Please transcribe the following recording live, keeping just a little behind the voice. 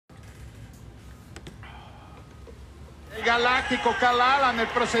El galáctico Cal Allen, el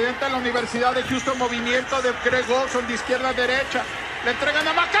procedente de la Universidad de Houston, movimiento de Greg Olson de izquierda a derecha. Le entregan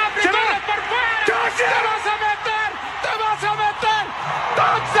a McCaffrey, corre por fuera. ¡Te vas a meter! ¡Te vas a meter!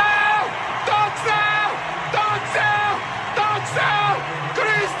 ¡Touchdown! ¡Touchdown! ¡Touchdown! ¡Touchdown!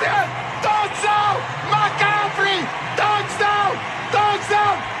 ¡Christian! ¡Touchdown! ¡McCaffrey! ¡Touchdown!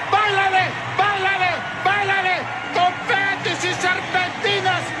 ¡Touchdown! ¡Báilale! ¡Báilale! ¡Báilale! ¡Confetis y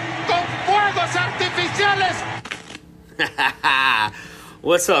serpentinas! ¡Con fuegos artificiales!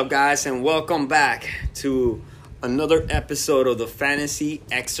 What's up, guys, and welcome back to another episode of the Fantasy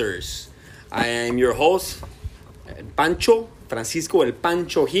Xers. I am your host, Pancho, Francisco El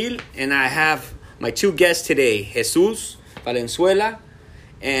Pancho Gil, and I have my two guests today, Jesus Valenzuela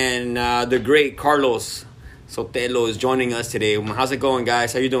and the great Carlos Sotelo is joining us today. How's it going,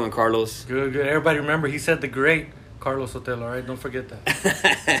 guys? How you doing, Carlos? Good. Everybody remember, he said the great Carlos Sotelo, all right? Don't forget that.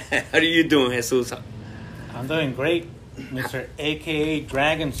 How are you doing, Jesus? I'm doing great, Mr. AKA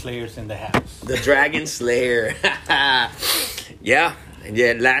Dragon Slayer's in the house. The Dragon Slayer. Yeah,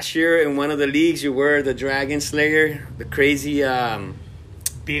 last year in one of the leagues, you were the Dragon Slayer, the crazy...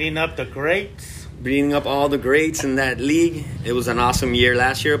 Beating up the greats. Beating up all the greats in that league. It was an awesome year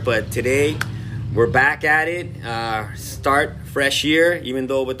last year, but today we're back at it. Start fresh year, even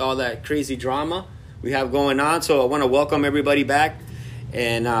though with all that crazy drama we have going on. So I want to welcome everybody back,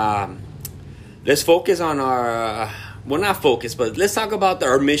 and let's focus on our... well, not focus, but let's talk about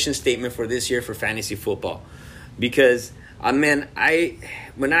our mission statement for this year for fantasy football. Because, when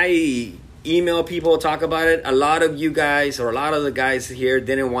I email people, talk about it, a lot of you guys, or a lot of the guys here,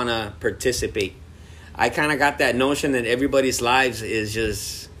 didn't want to participate. I kind of got that notion that everybody's lives is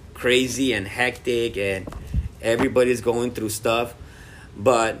just crazy and hectic, and everybody's going through stuff.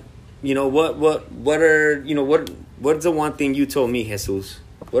 But, you know, what's the one thing you told me, Jesus?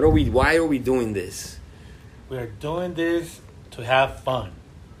 Why are we doing this? We're doing this to have fun.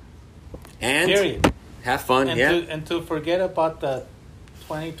 And period. Have fun, and yeah. And to forget about the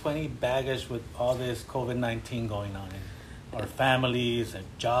 2020 baggage with all this COVID-19 going on in our families and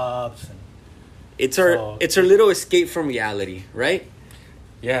jobs. And it's our little escape from reality, right?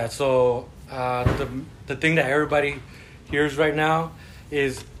 Yeah, so the thing that everybody hears right now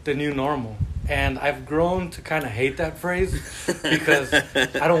is the new normal. And I've grown to kind of hate that phrase because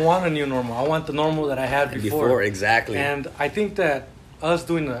I don't want a new normal. I want the normal that I had before. Exactly. And I think that us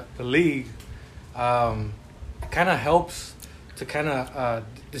doing the league kind of helps to kind of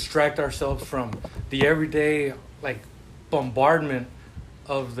distract ourselves from the everyday bombardment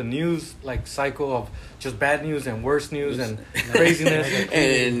of the news cycle of just bad news and worse news and craziness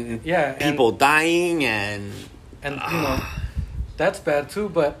and people dying and that's bad too.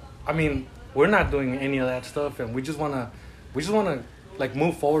 But I mean, we're not doing any of that stuff, and we just wanna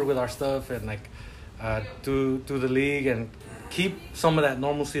move forward with our stuff and do the league and keep some of that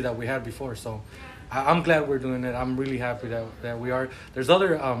normalcy that we had before. So I'm glad we're doing it. I'm really happy that we are. There's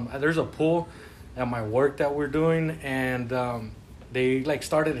a pool at my work that we're doing, and they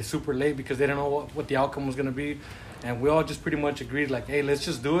started it super late because they didn't know what the outcome was gonna be, and we all just pretty much agreed hey, let's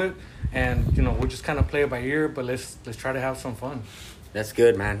just do it, and we'll just kind of play it by ear, but let's try to have some fun. That's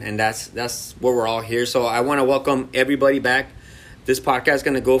good, man. And that's what we're all here. So I want to welcome everybody back. This podcast is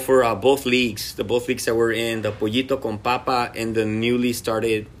going to go for both leagues. The both leagues that we're in, the Pollito con Papa and the newly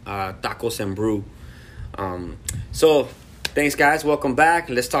started Tacos and Brew. So thanks, guys. Welcome back.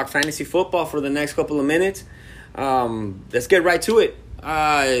 Let's talk fantasy football for the next couple of minutes. Let's get right to it.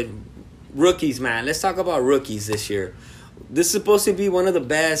 Rookies, man. Let's talk about rookies this year. This is supposed to be one of the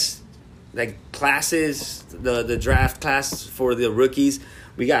best classes, the draft class for the rookies.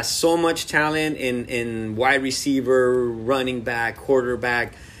 We got so much talent in wide receiver, running back,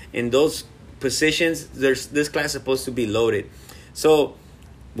 quarterback. In those positions, this class is supposed to be loaded. So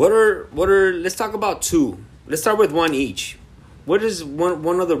let's talk about two. Let's start with one each. What is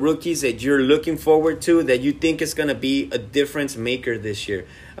one of the rookies that you're looking forward to that you think is gonna be a difference maker this year?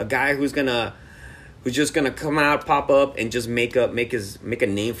 A guy who's just gonna come out, pop up, and just make a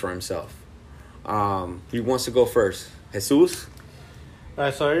name for himself. Who wants to go first? Jesus? All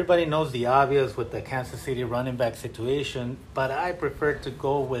right, so everybody knows the obvious with the Kansas City running back situation, but I prefer to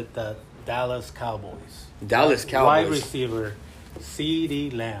go with the Dallas Cowboys. Dallas Cowboys. Wide receiver,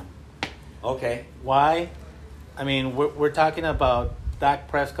 CeeDee Lamb. Okay. Why? I mean, we're talking about Dak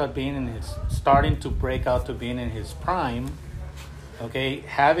Prescott starting to break out to being in his prime. Okay,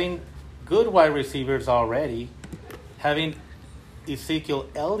 having good wide receivers already, having Ezekiel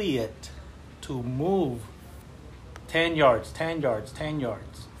Elliott to move 10 yards,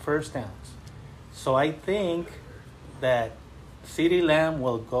 first downs. So I think that CeeDee Lamb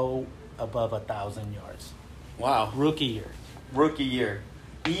will go above 1,000 yards. Wow. Rookie year. Rookie year.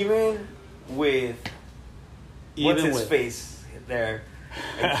 Even with what's his face there?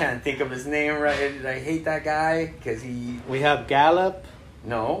 I can't think of his name right. I hate that guy because he. We have Gallup.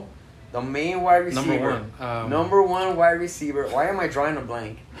 No, the main wide receiver. Number one wide receiver. Why am I drawing a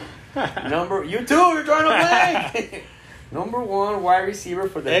blank? You too. You're drawing a blank. Number one wide receiver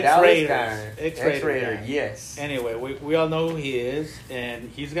for the Dallas guy. X-Raider. Yes. Anyway, we all know who he is, and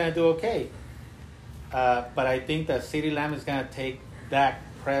he's gonna do okay. But I think that CeeDee Lamb is gonna take Dak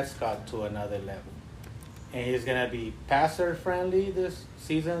Prescott to another level. And he's going to be passer friendly this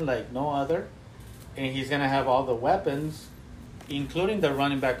season like no other. And he's going to have all the weapons, including the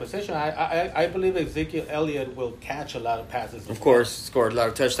running back position. I believe Ezekiel Elliott will catch a lot of passes. Of course, scored a lot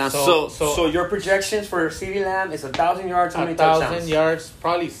of touchdowns. So your projections for CeeDee Lamb is 1,000 yards, how many touchdowns? 1,000 yards,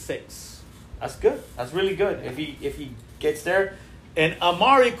 probably 6. That's good. That's really good. If he gets there. And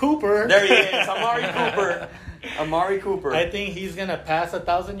Amari Cooper. There he is, Amari Cooper. I think he's going to pass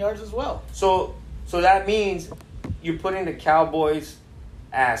 1,000 yards as well. So that means you're putting the Cowboys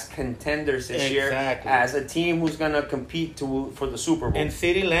as contenders this year, as a team who's going to compete for the Super Bowl. And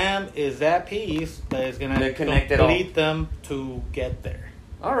CeeDee Lamb is that piece that is going to complete them to get there.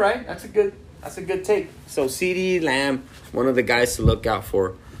 All right, that's a good take. So CeeDee Lamb, one of the guys to look out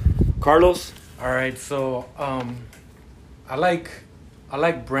for. Carlos? All right, so I like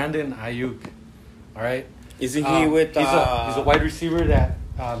Brandon Ayuk. All right, Isn't he with? He's a wide receiver that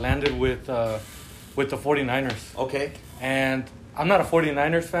landed with the 49ers. Okay. And I'm not a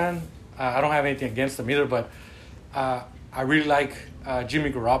 49ers fan. I don't have anything against them either, but I really like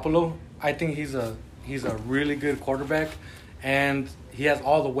Jimmy Garoppolo. I think he's a really good quarterback, and he has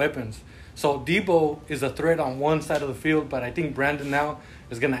all the weapons. So Debo is a threat on one side of the field, but I think Brandon now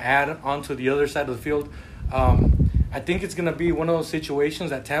is going to add onto the other side of the field. I think it's going to be one of those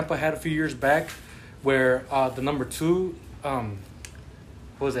situations that Tampa had a few years back where the number 2, what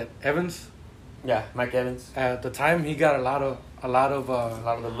was that, Evans? Yeah, Mike Evans. At the time, he got a lot of the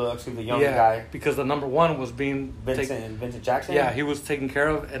looks with the young guy. Because the number 1 was being Vincent Jackson. Yeah, he was taken care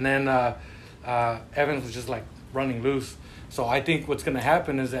of, and then Evans was just like running loose. So I think what's going to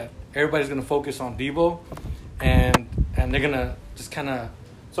happen is that everybody's going to focus on Debo, and they're going to just kind of.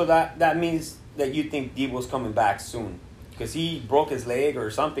 So that means that you think Debo's coming back soon. Because he broke his leg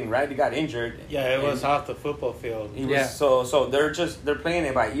or something, right? He got injured. Yeah, it was off the football field. So they're playing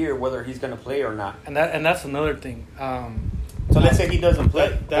it by ear whether he's going to play or not. And that's another thing. So let's say he doesn't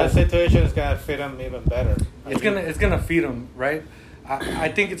play. That situation is going to fit him even better. It's gonna feed him, right? I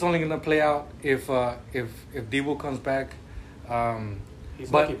think it's only gonna play out if Debo comes back.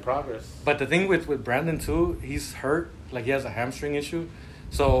 He's making progress. But the thing with Brandon too, he's hurt. Like he has a hamstring issue,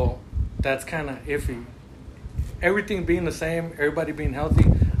 so that's kind of iffy. Everything being the same, everybody being healthy,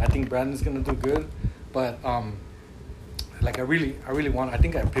 I think Brandon's gonna do good. But like I really want. I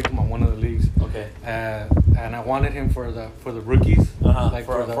think I picked him on one of the leagues. Okay. And I wanted him for the rookies, like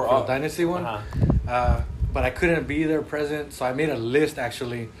for the dynasty one. But I couldn't be there present, so I made a list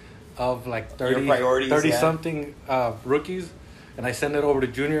actually of like 30 something rookies, and I sent it over to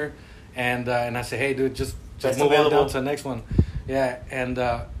Junior, and I said, hey dude, just move on down to the next one. Yeah, and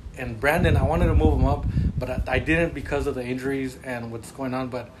Brandon, I wanted to move him up, but I didn't because of the injuries and what's going on.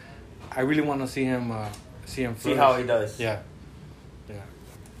 But I really want to see him flourish. See how he does. Yeah.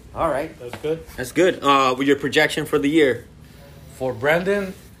 All right, that's good. With your projection for the year, for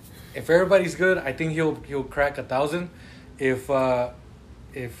Brandon, if everybody's good, I think he'll crack 1,000. If Debo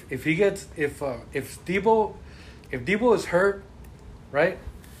is hurt, right,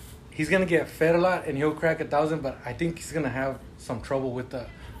 he's gonna get fed a lot and he'll crack 1,000. But I think he's gonna have some trouble with the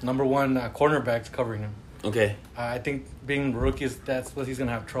number 1 cornerbacks covering him. Okay. I think being rookies, that's what he's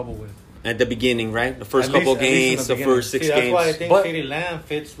gonna have trouble with. At the beginning, right? The first couple games, the first 6 games. That's why I think CeeDee Lamb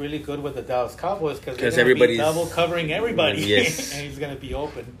fits really good with the Dallas Cowboys because everybody's double covering everybody. Yes. And he's going to be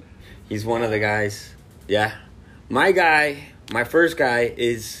open. He's one of the guys. Yeah. My first guy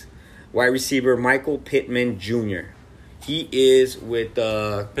is wide receiver Michael Pittman Jr. He is with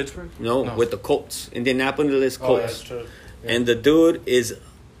Pittsburgh? No, with the Colts. Indianapolis Colts. Oh, that's true. Yeah. And the dude is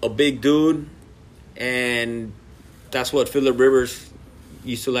a big dude, and that's what Phillip Rivers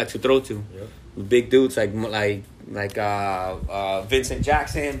used to like to throw to. Yep. Big dudes like Vincent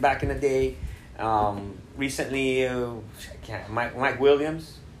Jackson back in the day. Recently, Mike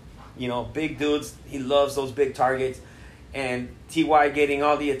Williams. Big dudes. He loves those big targets. And T.Y. getting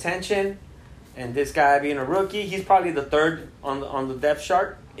all the attention, and this guy being a rookie, he's probably the third on the depth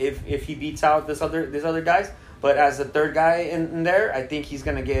chart if he beats out these other guys. But as the third guy in there, I think he's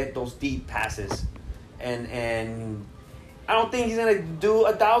gonna get those deep passes, and I don't think he's gonna do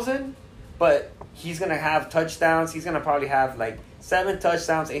 1,000, but he's gonna have touchdowns. He's gonna probably have like 7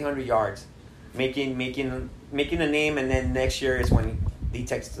 touchdowns, 800 yards, making a name. And then next year is when he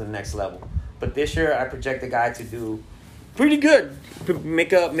takes it to the next level. But this year, I project the guy to do pretty good,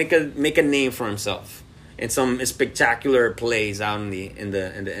 make a name for himself in some spectacular plays out in the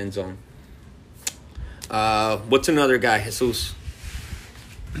end zone. What's another guy, Jesus?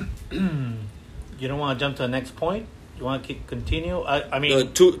 You don't want to jump to the next point? You want to continue? I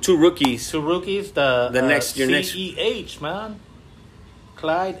mean, two rookies. Two rookies. The next your next CEH, man.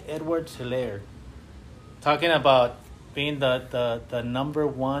 Clyde Edwards-Helaire. Talking about being the number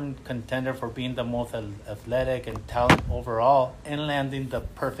one contender for being the most athletic and talent overall, and landing the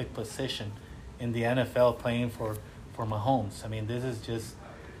perfect position in the NFL, playing for Mahomes. I mean, this is just,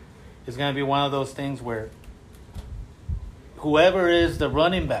 it's going to be one of those things where whoever is the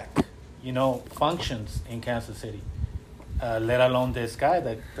running back, functions in Kansas City, let alone this guy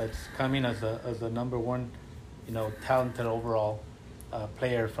that's coming as a number one, talented overall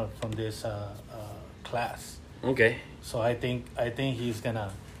player from this class. Okay. So I think he's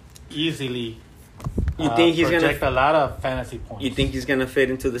gonna easily. You think he's project gonna a lot of fantasy points? You think he's gonna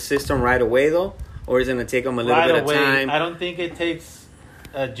fit into the system right away though, or is it gonna take him a little bit of time? I don't think it takes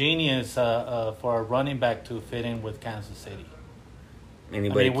a genius for a running back to fit in with Kansas City.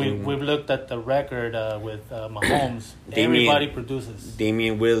 We've looked at the record with Mahomes. Everybody produces.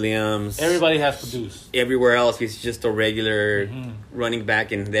 Damian Williams. Everybody has produced. Everywhere else, he's just a regular running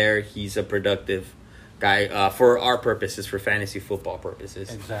back, and there he's a productive guy for our purposes, for fantasy football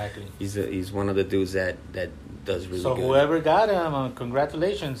purposes. Exactly. He's one of the dudes that does really good. So whoever got him,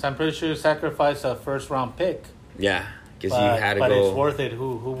 congratulations. I'm pretty sure you sacrificed a first-round pick. Yeah, because you had to go. But it's worth it.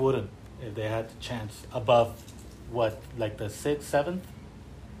 Who wouldn't if they had the chance above what, like the 6th, 7th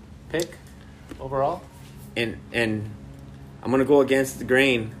pick overall? And I'm gonna go against the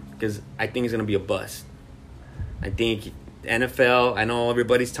grain because I think he's gonna be a bust. I think NFL. I know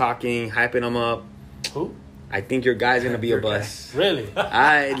everybody's talking, hyping him up. Who? I think your guy's gonna be a bust. Really?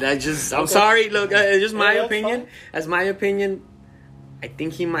 I'm sorry. Look, it's just my opinion. As my opinion, I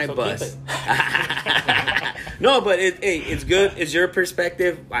think he might bust. No, but it's good. It's your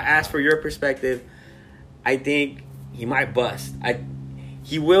perspective. I asked for your perspective. I think he might bust.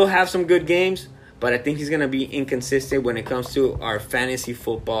 He will have some good games, but I think he's gonna be inconsistent when it comes to our fantasy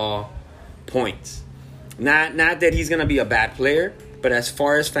football points. Not that he's gonna be a bad player. But as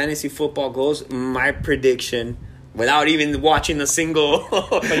far as fantasy football goes, my prediction, without even watching a single...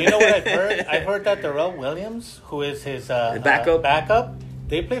 But you know what I've heard? I've heard that Darrell Williams, who is his backup,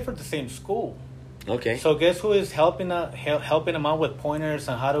 they play for the same school. Okay. So guess who is helping him out with pointers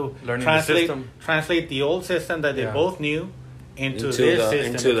on how to translate the old system that they both knew into this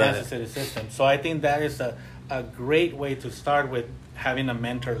system, the Kansas City system. So I think that is a great way to start with, having a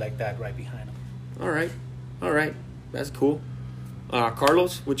mentor like that right behind him. All right. That's cool.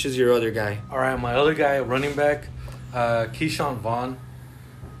 Carlos, which is your other guy? All right, my other guy, running back, Keyshawn Vaughn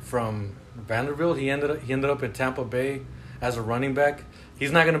from Vanderbilt. He ended up in Tampa Bay as a running back.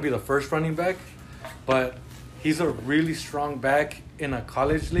 He's not going to be the first running back, but he's a really strong back in a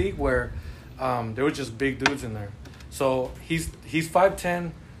college league where there were just big dudes in there. So he's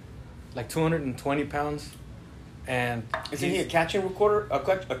 5'10", like 220 pounds. And isn't he a catching recorder? A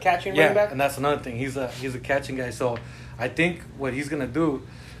catching running back? And that's another thing. He's a catching guy. So I think what he's gonna do,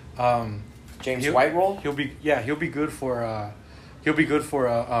 James White role. He'll be good for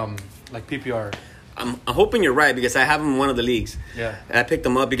like PPR. I'm hoping you're right because I have him in one of the leagues. Yeah, I picked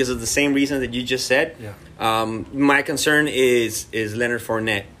him up because of the same reason that you just said. Yeah. My concern is Leonard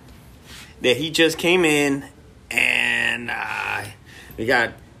Fournette, that he just came in and we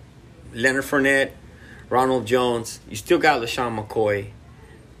got Leonard Fournette, Ronald Jones. You still got LaShawn McCoy.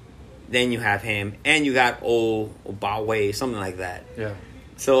 Then you have him, and you got Obawe, something like that. Yeah.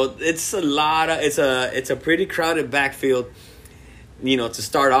 So it's it's a pretty crowded backfield, to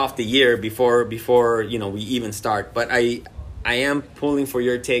start off the year before we even start. But I am pulling for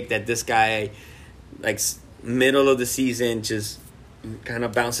your take that this guy, like middle of the season, just kind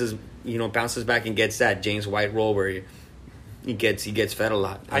of bounces back and gets that James White role where he gets fed a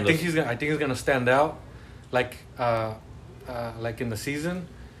lot. I think he's gonna stand out, like in the season.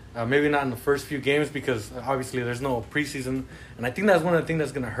 Maybe not in the first few games because obviously there's no preseason, and I think that's one of the things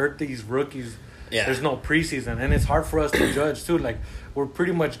that's gonna hurt these rookies. Yeah. There's no preseason, and it's hard for us to judge too. Like we're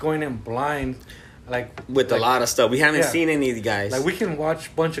pretty much going in blind, with a lot of stuff. We haven't seen any of the guys. Like we can watch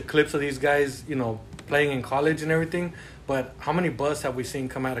a bunch of clips of these guys, playing in college and everything. But how many busts have we seen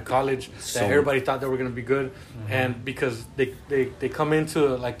come out of college that everybody thought they were gonna be good, and because they come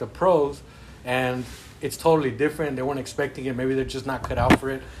into like the pros, and it's totally different. They weren't expecting it. Maybe they're just not cut out for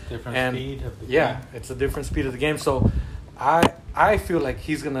it. Different speed of the yeah, game. it's a different speed of the game. So I feel like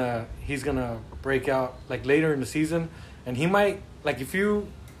he's gonna break out like later in the season, and he might, like, if you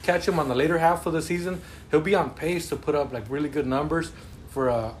catch him on the later half of the season, he'll be on pace to put up like really good numbers for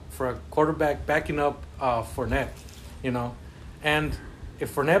a quarterback backing up Fournette, you know. And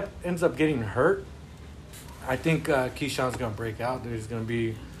if Fournette ends up getting hurt, I think Keyshawn's gonna break out. He's gonna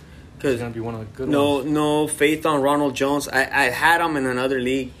be one of the good ones. No faith on Ronald Jones. I had him in another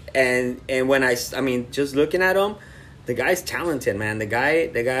league, and when I mean, just looking at him, the guy's talented, man. The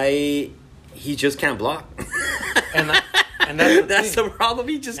guy, he just can't block. and that's the problem.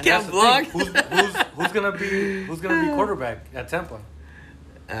 He just can't block. Who's gonna be quarterback at Tampa?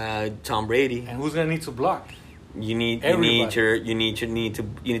 Tom Brady. And who's gonna need to block? You need to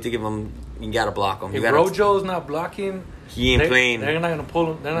give him. You gotta block him. If Rojo's not blocking, he ain't playing. They're not gonna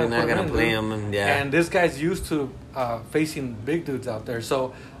pull him. They're not gonna play him. And this guy's used to facing big dudes out there.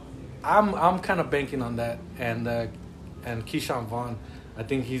 So I'm kind of banking on that. And Keyshawn Vaughn, I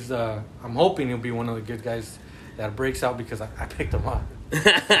think he's. I'm hoping he'll be one of the good guys that breaks out because I picked him up.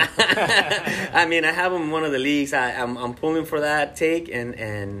 I mean, I have him in one of the leagues. I'm pulling for that take,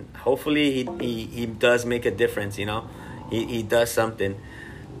 and hopefully he does make a difference. You know, he does something.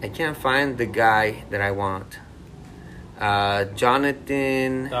 I can't find the guy that I want.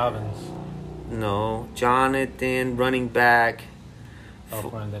 Jonathan Dobbins. No, Jonathan, running back.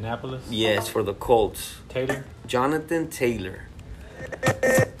 For Indianapolis. Yes, for the Colts. Taylor. Jonathan Taylor.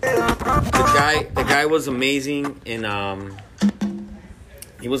 The guy was amazing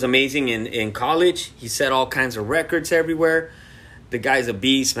he was amazing in college. He set all kinds of records everywhere. The guy's a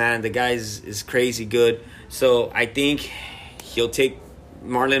beast, man. The guy is crazy good. So I think he'll take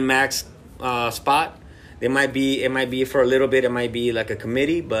Marlon Mack's spot. It might be for a little bit. It might be like a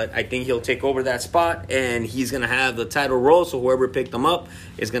committee, but I think he'll take over that spot, and he's gonna have the title role. So whoever picked him up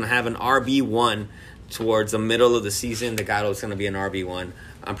is gonna have an RB1 towards the middle of the season. The guy is gonna be an RB1.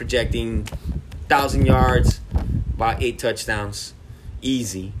 I'm projecting 1,000 yards, about 8 touchdowns,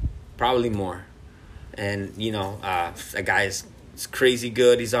 easy, probably more. And you know, that guy is crazy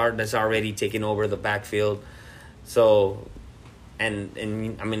good. He's already taken over the backfield. So.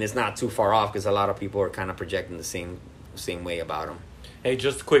 And I mean, it's not too far off because a lot of people are kind of projecting the same way about him. Hey,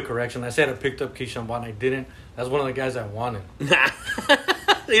 just a quick correction. I said I picked up Keyshawn Vaughn. I didn't. That's one of the guys I wanted. You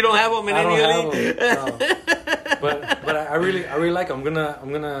don't have him in any league? No. But I really like him. I'm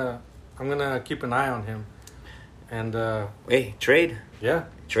gonna keep an eye on him. And hey, trade. Yeah,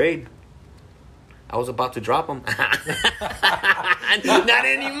 trade. I was about to drop him. Not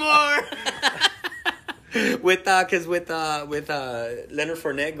anymore. With Leonard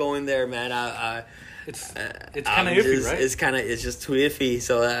Fournette going there, man, it's kind of iffy, right? It's just too iffy.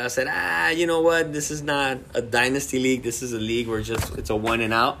 So I said, you know what? This is not a dynasty league. This is a league where it's a one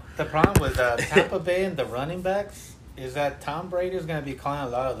and out. The problem with Tampa Bay and the running backs is that Tom Brady is going to be calling a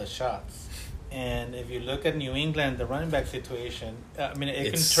lot of the shots. And if you look at New England, the running back situation, I mean,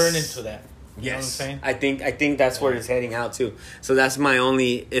 it can turn into that. You know what I'm saying? I think that's where it's heading out to. So that's my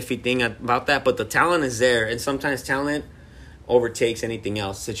only iffy thing about that. But the talent is there, and sometimes talent overtakes anything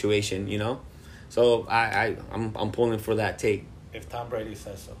else situation. You know, so I'm pulling for that take. If Tom Brady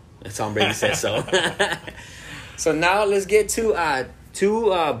says so. If Tom Brady says so. So now let's get to two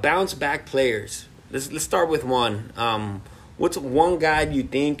bounce back players. Let's start with one. What's one guy you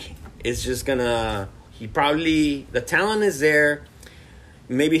think is just gonna? The talent is there.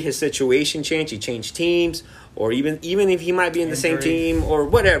 Maybe his situation changed. He changed teams, or even if he might be in the same team or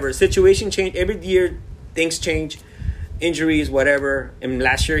whatever. Situation change every year. Things change, injuries, whatever. And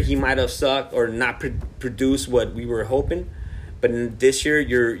last year he might have sucked or not produced what we were hoping, but this year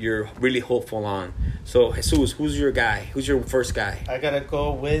you're really hopeful on. So Jesus, who's your guy? Who's your first guy? I gotta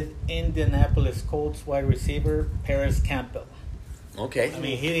go with Indianapolis Colts wide receiver Paris Campbell. Okay. I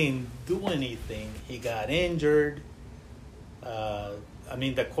mean, he didn't do anything. He got injured. I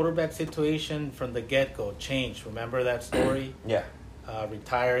mean, the quarterback situation from the get-go changed. Remember that story? Yeah.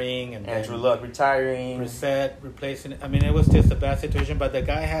 Retiring and Andrew Luck retiring. Reset, replacing. I mean, it was just a bad situation. But the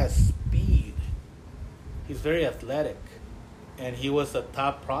guy has speed. He's very athletic, and he was a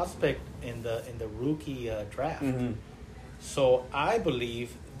top prospect in the rookie draft. Mm-hmm. So I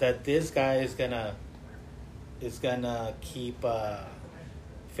believe that this guy is gonna keep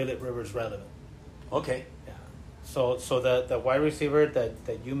Phillip Rivers relevant. Okay. So the wide receiver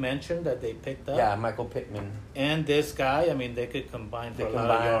that you mentioned that they picked up. Yeah, Michael Pittman. And this guy, I mean, they could combine for a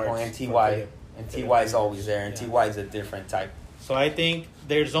lot of yards. And T.Y. And T.Y. is always there, and T.Y. is a different type. So I think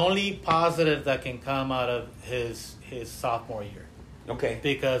there's only positive that can come out of his sophomore year. Okay.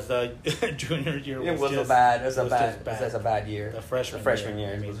 Because junior year It was just, a bad. It was a bad year. The freshman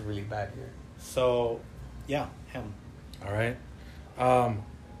year. I mean, It was a really bad year. So, yeah, him. All right.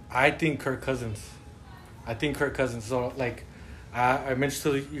 I think Kirk Cousins. So, like, I mentioned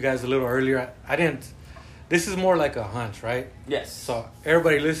to you guys a little earlier, I didn't. This is more like a hunch, right? Yes. So,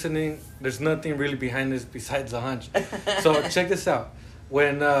 everybody listening, there's nothing really behind this besides a hunch. So, check this out.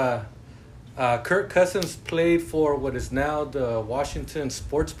 When Kirk Cousins played for what is now the Washington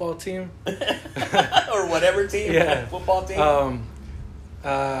sports ball team. Or whatever team. Yeah. Football team.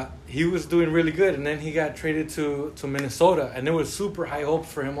 He was doing really good, and then he got traded to Minnesota, and there was super high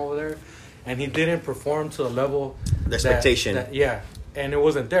hopes for him over there, and he didn't perform to the level The expectation. And it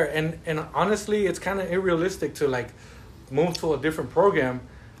wasn't there. And honestly, it's kind of unrealistic to like move to a different program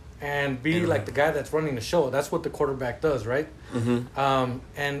and be like the guy that's running the show. That's what the quarterback does, right? Mm-hmm.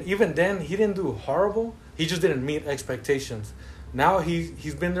 And even then, he didn't do horrible. He just didn't meet expectations. Now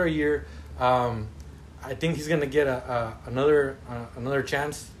he's been there a year. I think he's gonna get another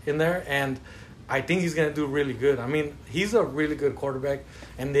chance in there, and I think he's gonna do really good. I mean, he's a really good quarterback,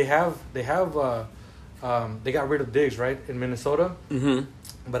 and they got rid of Diggs, right, in Minnesota. Mm-hmm.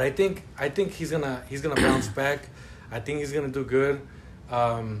 But I think he's gonna bounce back. I think he's gonna do good.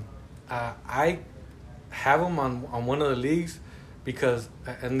 I have him on one of the leagues because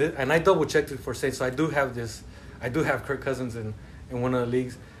and I double checked it for Saints, so I do have Kirk Cousins in one of the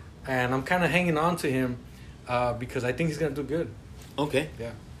leagues, and I'm kind of hanging on to him because I think he's gonna do good. Okay.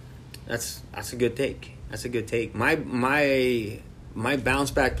 Yeah. That's a good take. That's a good take. My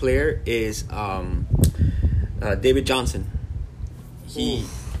bounce back player is David Johnson. He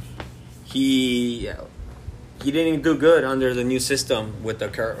didn't even do good under the new system with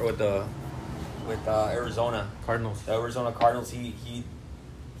Arizona Cardinals. The Arizona Cardinals. He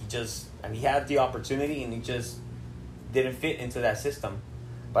just, and he had the opportunity and he just didn't fit into that system.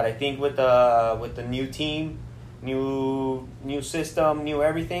 But I think with the new team, new system, new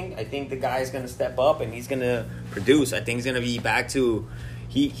everything, I think the guy's gonna step up and he's gonna produce. I think he's gonna be back to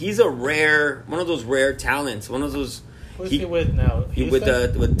he's one of those rare talents. One of those. Who's he with now? With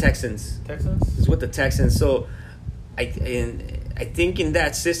Texans. Texans? He's with the Texans. So I think in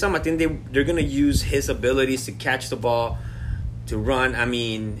that system, I think they're gonna use his abilities to catch the ball, to run. I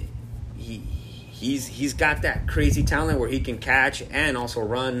mean, he's got that crazy talent where he can catch and also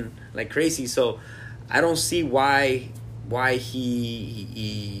run like crazy. So I don't see why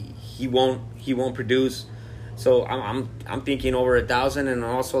he won't produce. So I'm thinking over 1,000 and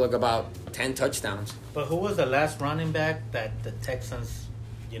also like about 10 touchdowns. But who was the last running back that the Texans,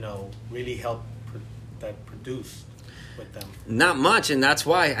 really helped that produced with them? Not much, and that's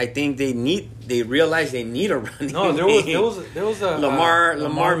why I think they realize they need a running. No, there was a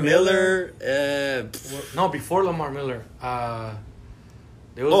Lamar Miller. No, before Lamar Miller.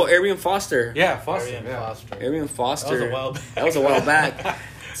 There was, Arian Foster. Yeah, Foster. Arian Foster. That was a while back.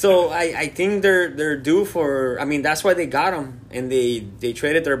 So I think they're due for. I mean, that's why they got him, and they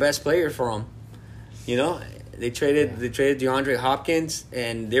traded their best player for him. They traded DeAndre Hopkins,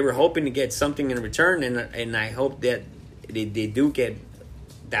 and they were hoping to get something in return, and I hope that they do get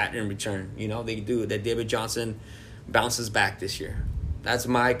that in return. They do, that David Johnson bounces back this year. That's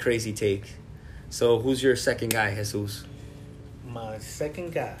my crazy take. So who's your second guy, Jesus? My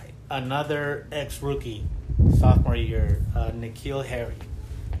second guy, another ex-rookie, sophomore year, N'Keal Harry.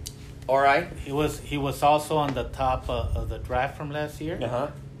 All right. He was also on the top of the draft from last year.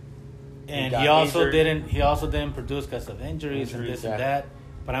 Uh-huh. And he also didn't produce because of injuries and this and that.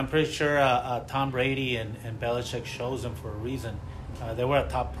 But I'm pretty sure Tom Brady and Belichick chose him for a reason. They were a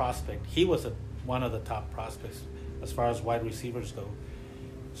top prospect. He was one of the top prospects as far as wide receivers go.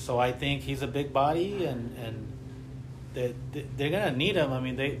 So I think he's a big body, and they're gonna need him. I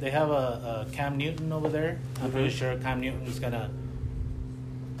mean, they have a Cam Newton over there. I'm pretty sure Cam Newton is gonna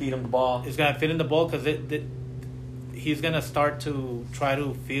feed him the ball. He's gonna fit in the ball because he's gonna start to try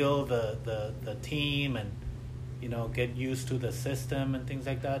to feel the team and get used to the system and things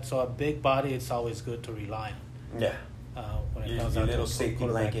like that. So a big body, it's always good to rely on. Yeah. When it comes your out little to safety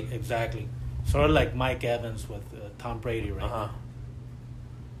blanket. Exactly. Sort of like Mike Evans with Tom Brady, right? Uh-huh.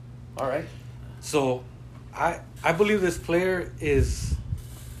 All right. So, I believe this player is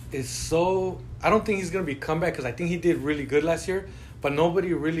so. I don't think he's gonna be comeback because I think he did really good last year, but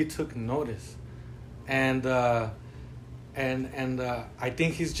nobody really took notice, and I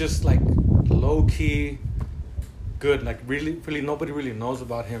think he's just like low key good. Like really nobody really knows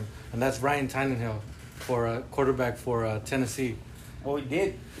about him, and that's Ryan Tannehill for a quarterback for Tennessee. Well, he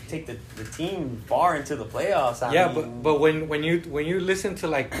did take the team far into the playoffs. I mean, but when you listen to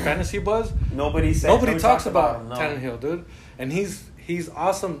like Fantasy Buzz, nobody talks about him, no. Tannehill, dude, and he's he's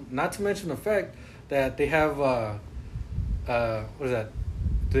awesome. Not to mention the fact that they have what is that?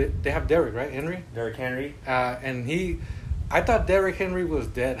 They have Derrick, right? Derrick Henry. And I thought Derrick Henry was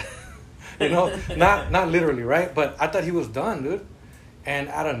dead. Not literally, right? But I thought he was done, dude. And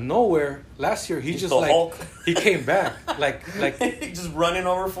out of nowhere, last year he's just like Hulk. He came back, like just running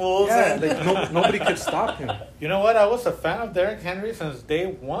over fools. Yeah, like nobody could stop him. You know what? I was a fan of Derrick Henry since day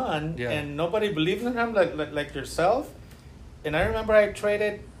one, Yeah. and nobody believed in him like yourself. And I remember I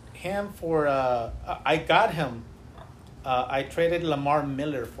traded him for. I got him. I traded Lamar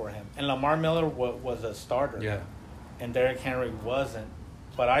Miller for him, and Lamar Miller was a starter. Yeah, and Derrick Henry wasn't.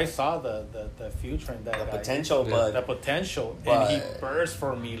 But I saw the future in that guy. Potential, Yeah. but The potential, but- and he burst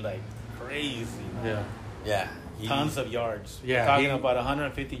for me like crazy. yeah. yeah, Tons of yards. Yeah, We're talking he- about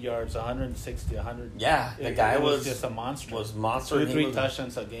 150 yards, 160, 100. Yeah, the guy it was just a monster. Was monster. 2-3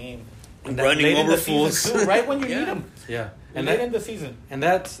 touchdowns a game. And that running Late in over the fools. season too, right when you Yeah. need him. Yeah, And late in the season.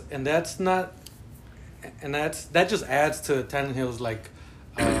 that just adds to Tannehill's like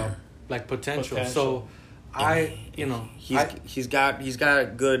potential. So he's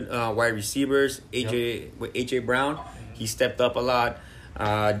got good wide receivers. AJ Brown, he stepped up a lot.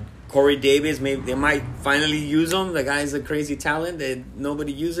 Corey Davis, maybe they might finally use him. The guy's a crazy talent that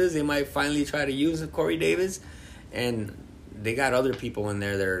nobody uses. They might finally try to use Corey Davis, and they got other people in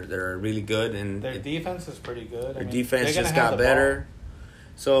there that are really good. And Their defense is pretty good. their defense they're just gonna have got the better. ball.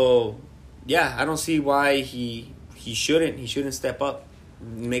 So, yeah, I don't see why he shouldn't step up,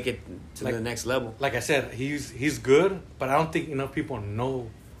 make it to the next level. like I said, he's good, but I don't think enough people know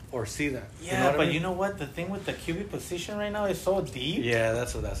or see that. Yeah, but you know what? The thing with the QB position right now is so deep. Yeah,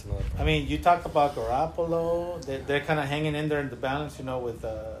 that's another problem. I mean, you talk about Garoppolo. They're kind of hanging in there in the balance, with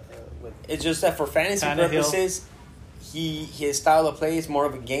It's just that for fantasy Tannehill. purposes, his style of play is more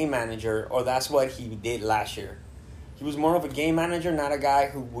of a game manager, or that's what he did last year. He was more of a game manager, not a guy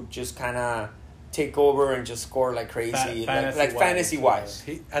who would just kind of take over and just score like crazy, like fantasy-wise.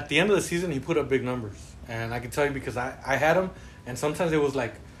 At the end of the season, he put up big numbers, and I can tell you because I had him, and sometimes it was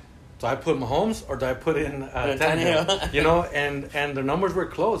like, do I put Mahomes or do I put in Tannehill? And the numbers were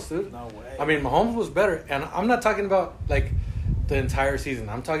close, dude. No way. I mean, Mahomes was better, and I'm not talking about like the entire season.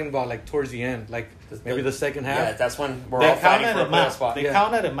 I'm talking about like towards the end, like maybe the second half. Yeah, that's when we're They all fighting counted for a him playoff out. spot. They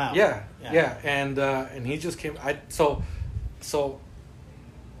counted him out. Yeah, and he just came. So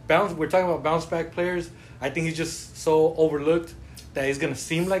bounce. We're talking about bounce back players. I think he's just so overlooked that he's gonna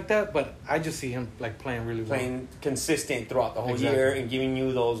seem like that, but I just see him like playing really well. Playing consistent throughout the whole Exactly. year and giving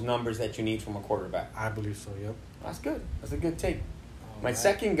you those numbers that you need from a quarterback. I believe so. Yep. That's good. That's a good take. My right.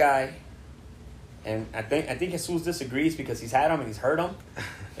 second guy, and I think Jesus disagrees because he's had him and he's heard him,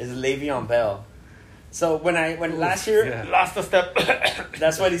 is Le'Veon Bell. So when last year, Yeah. Lost a step.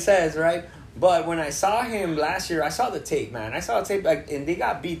 that's what he says, right? But when I saw him last year, I saw the tape, man. I saw the tape, and they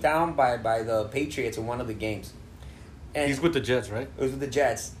got beat down by the Patriots in one of the games. And He's with the Jets, right? it was with the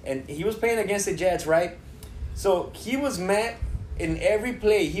Jets. And he was playing against the Jets, right? So he was met in every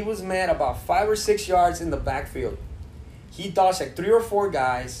play. He was met about 5 or 6 yards in the backfield. He dodged like 3 or 4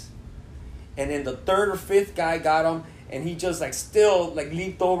 guys. And then the 3rd or 5th guy got him. And he just like still like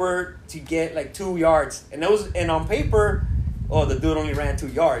leaped over to get like 2 yards. And on paper, the dude only ran 2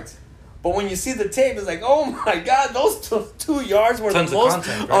 yards. But when you see the tape, it's like, oh my God, those 2 yards were Tons the of most,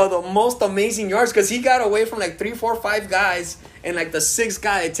 contact, right? the most amazing yards because he got away from like 3, 4, 5 guys, and like the 6th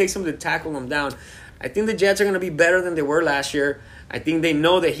guy, it takes him to tackle him down. I think the Jets are going to be better than they were last year. I think they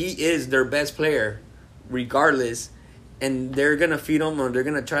know that he is their best player, regardless, and they're going to feed him or they're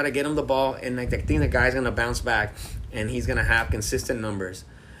going to try to get him the ball, and like I think the guy's going to bounce back, and he's going to have consistent numbers.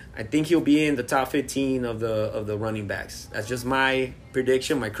 I think he'll be in the top 15 of the running backs. That's just my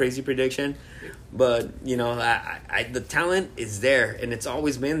prediction, my crazy prediction. But the talent is there, and it's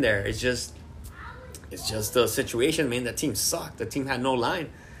always been there. It's just the situation, man. That team sucked. The team had no line.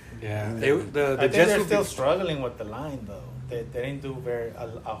 Yeah. I The think Jets they're will still be, struggling with the line, though. They didn't do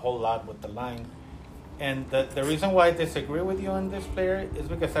a whole lot with the line. And the reason why I disagree with you on this player is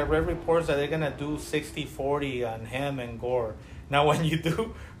because I read reports that they're going to do 60-40 on him and Gore. Now, when you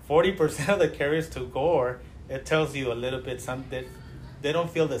do 40% of the carries to Gore, it tells you a little bit something. They don't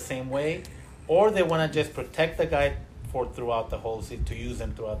feel the same way, or they want to just protect the guy throughout the whole season, to use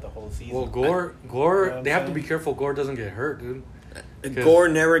him throughout the whole season. well, Gore. You know what They I'm have to be saying? careful. Gore doesn't get hurt, dude. Gore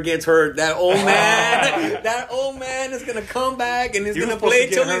never gets hurt. That old man is gonna come back and he's He was gonna supposed play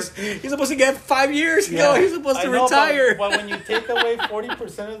to till get he's supposed to get 5 years. Yeah. No, he's supposed to I know, retire. But when you take away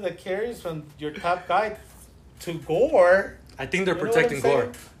 40% of the carries from your top guy to Gore, I think they're You know what protecting I'm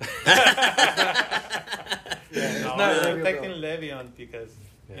Gore. no, not they're Le'Veon protecting Le'Veon because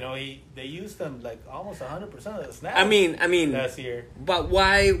You know, they used him like almost 100% of the snaps. I mean, last year. But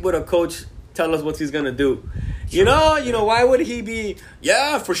why would a coach tell us what he's gonna do? You know, why would he be?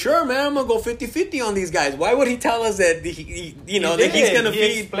 Yeah, for sure, man. I'm gonna go 50-50 on these guys. Why would he tell us that? That he's gonna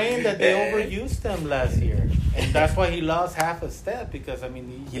feed? He explained that they overused him last year, and that's why he lost half a step. Because I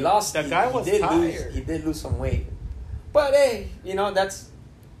mean, he lost. The guy was tired. He did lose some weight, but hey, that's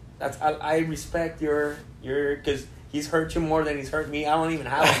I respect your because he's hurt you more than he's hurt me. I don't even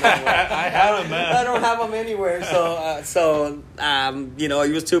have him anywhere. I have him, man. I don't have him anywhere. So he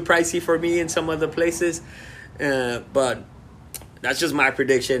was too pricey for me in some other places. But that's just my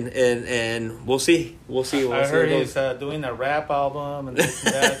prediction, and we'll see. I heard he's doing a rap album and this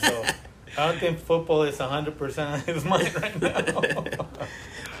and that. So I don't think football is 100% on his mind right now.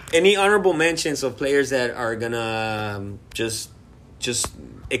 Any honorable mentions of players that are gonna just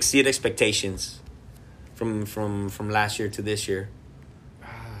exceed expectations from last year to this year?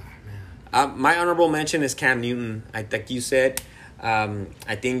 My honorable mention is Cam Newton. Like you said,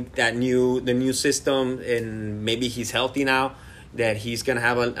 I think that the new system, and maybe he's healthy now, that he's gonna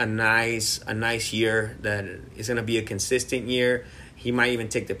have a nice year. That is gonna be a consistent year. He might even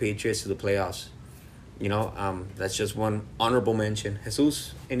take the Patriots to the playoffs. That's just one honorable mention.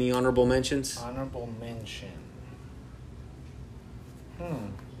 Jesus, any honorable mentions? Honorable mention.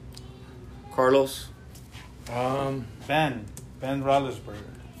 Carlos. Ben Roethlisberger.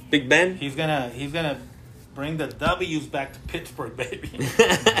 Big Ben. He's gonna bring the W's back to Pittsburgh, baby.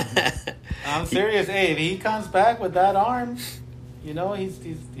 I'm serious. Hey, if he comes back with that arm, he's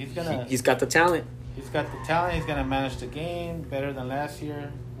gonna. He's got the talent. He's got the talent. He's gonna manage the game better than last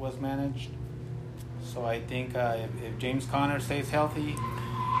year was managed. So I think if James Conner stays healthy,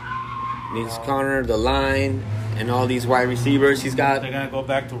 Conner, the line, and all these wide receivers he's got. They're gonna go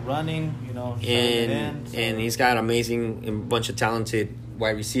back to running. And he's got a bunch of talented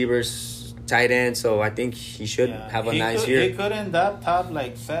wide receivers, tight ends. So I think he should have a nice year. He could end up top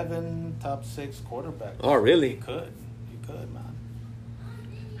 7, top 6 quarterback. Oh, really? He could, man.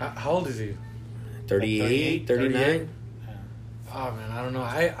 How old is he? 38, 39. Yeah. Oh man, I don't know.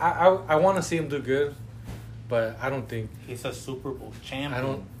 I want to see him do good, but I don't think he's a Super Bowl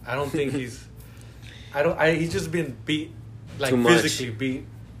champion. I don't think he's. He's just been beat, like physically beat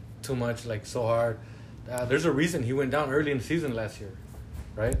too much, like so hard. There's a reason he went down early in the season last year,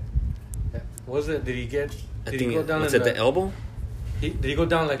 right? What was it? Did he go down? Was it the elbow? Did he go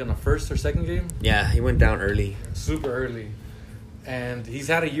down like in the first or second game? Yeah, he went down early. Super early. And he's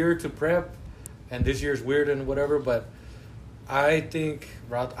had a year to prep, and this year's weird and whatever, but I think,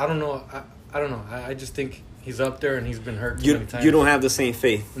 I don't know. I just think he's up there and he's been hurt too many times. You don't have the same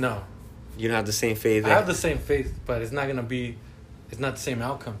faith? No. You don't have the same faith? I have the same faith, but it's not going to be, it's not the same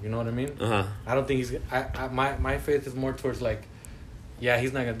outcome, you know what I mean? Uh-huh. I don't think he's, my faith is more towards like, yeah,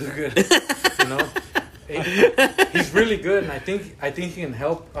 he's not going to do good, you know? He's really good, and I think he can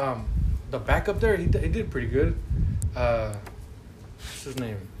help. The backup there, he did pretty good. What's his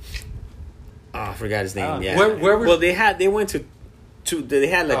name? Oh, I forgot his name. Yeah. Where was? Well, they had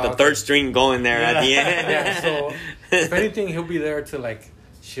the third string going there at the end. Yeah. So if anything, he'll be there to like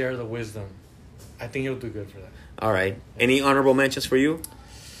share the wisdom. I think he'll do good for that. All right. Any honorable mentions for you?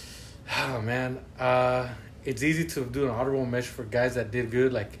 Oh man, it's easy to do an honorable mention for guys that did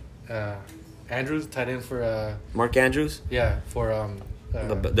good, like Andrews, tight end for Mark Andrews. Yeah, for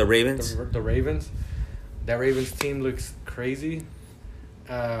the Ravens. The Ravens. That Ravens team looks crazy.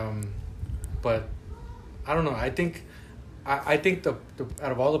 But I don't know. I think the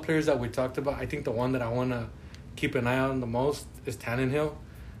out of all the players that we talked about, I think the one that I want to keep an eye on the most is Tannehill.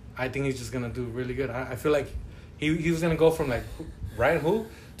 I think he's just gonna do really good. I feel like he was gonna go from like Ryan Who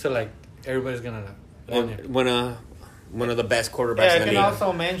to like everybody's gonna one of the best quarterbacks in the league. I can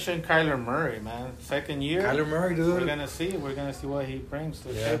also mention Kyler Murray, man. Second year. Kyler Murray, dude. We're gonna see what he brings to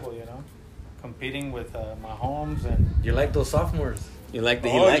the table. You know, competing with Mahomes and. You like those sophomores? You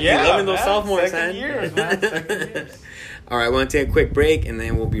loving those sophomores, Second years, man. Second years. All right, we're going to take a quick break, and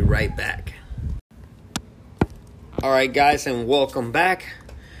then we'll be right back. All right, guys, and welcome back.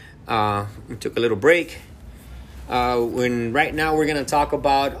 We took a little break. Right now we're going to talk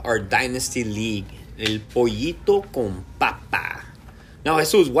about our Dynasty League, El Pollito con Papa. Now,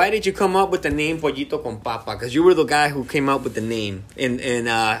 Jesus, why did you come up with the name Pollito con Papa? Because you were the guy who came up with the name.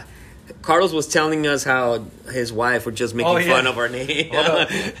 And Carlos was telling us how his wife was just making fun of our name.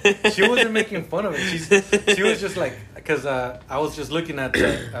 She wasn't making fun of it. She was just like, because I was just looking at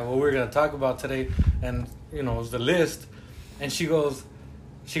what we were going to talk about today, and it was the list, and she goes,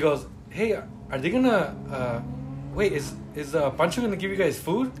 hey, are they gonna wait, is Pancho gonna give you guys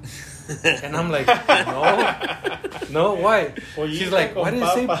food? And I'm like, no, why? Pollito She's like, why did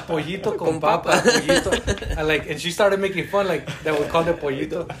it say papa. pollito con papa? Pollito. And she started making fun like that we called it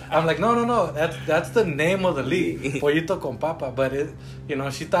pollito. I'm like, no, that's the name of the league, pollito con papa. But it,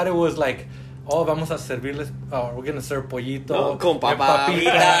 she thought it was like, oh, vamos a servirles, we're gonna serve pollito con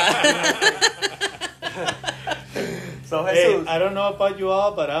papita. So Hey, I don't know about you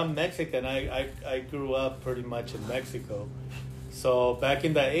all, but I'm Mexican. I grew up pretty much in Mexico. So back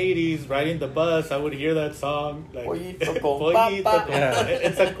in the 80s, riding the bus, I would hear that song. Like, Pollito con Pollito papa. con-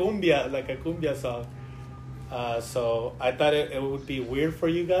 It's a cumbia, like a cumbia song. So I thought it would be weird for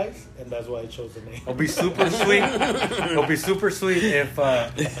you guys, and that's why I chose the name. It'll be super sweet. It'll be super sweet if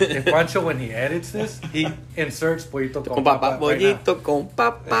Pancho, when he edits this, he inserts pollito con papa. Pollito con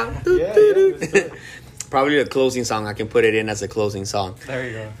papa. Yeah, let's do it. Probably a closing song. I can put it in as a closing song. There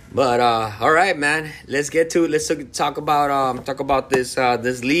you go. But all right, man. Let's talk about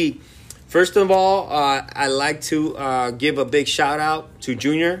this league. First of all, I like to give a big shout out to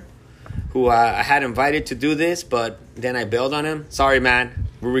Junior, who I had invited to do this, but then I bailed on him. Sorry, man.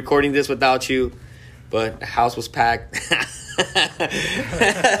 We're recording this without you, but the house was packed.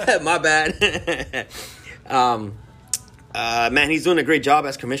 My bad. Man, he's doing a great job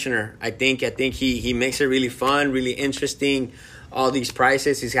as commissioner. I think he makes it really fun, really interesting. All these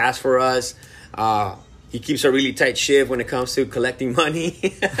prices he has for us. He keeps a really tight ship when it comes to collecting money.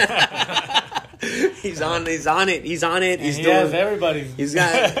 He's on it. He's on it. He has everybody. He's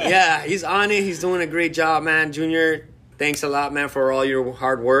on it. He's doing a great job, man. Junior, thanks a lot, man, for all your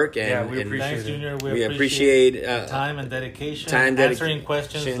hard work. And, we appreciate Thanks, it. Junior. We appreciate time and dedication. time, Answering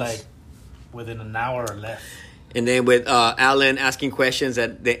questions like within an hour or less. And then with Alan asking questions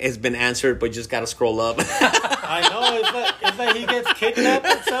that has been answered, but just gotta scroll up. I know, it's like he gets kidnapped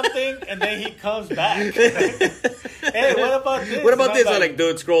or something, and then he comes back. Hey, what about this? What about And this? I'm I'm like,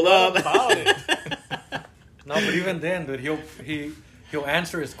 dude, scroll what up. about it? No, but even then, dude, he'll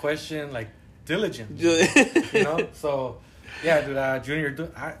answer his question like diligent. So yeah, dude, Junior,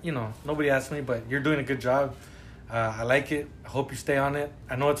 nobody asked me, but you're doing a good job. I like it. I hope you stay on it.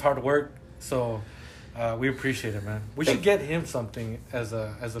 I know it's hard work, so we appreciate it, man. We should get him something as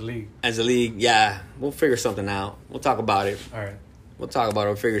a league. As a league, yeah, we'll figure something out. We'll talk about it. All right. We'll talk about it.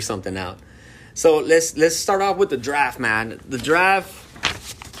 We'll figure something out. So let's start off with the draft, man. The draft.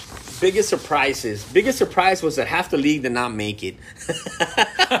 Biggest surprise was that half the league did not make it.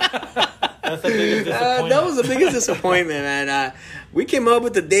 That's the biggest disappointment. That was the biggest disappointment, man. We came up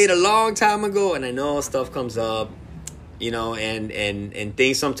with the date a long time ago, and I know stuff comes up, and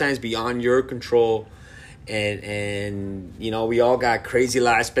things sometimes beyond your control. And we all got crazy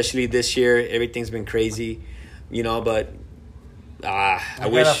lives, especially this year. Everything's been crazy, but I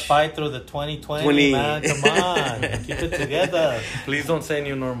wish. Gotta fight through the 2020, man. Come on, keep it together. Please don't say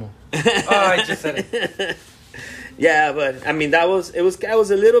new normal. Oh, I just said it. Yeah, but I mean that was a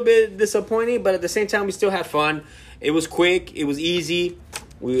little bit disappointing, but at the same time we still had fun. It was quick, it was easy.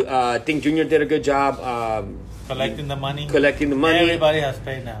 I think Junior did a good job Collecting the money. Everybody has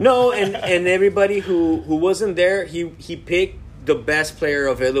paid now. No, and everybody who wasn't there, he picked the best player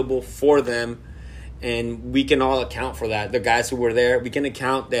available for them, and we can all account for that. The guys who were there, we can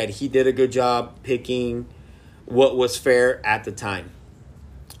account that he did a good job picking what was fair at the time.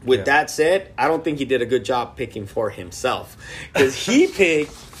 With that said, I don't think he did a good job picking for himself, because he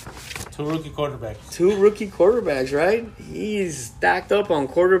picked two rookie quarterbacks, right? He's stacked up on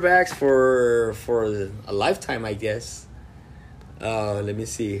quarterbacks for a lifetime, I guess. Let me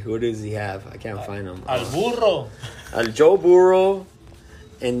see. Who does he have? I can't find him. Al Burro. Joe Burrow,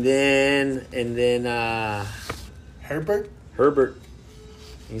 and then Herbert.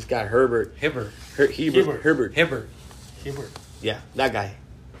 He's got Herbert. Hibbert. Herbert. Yeah, that guy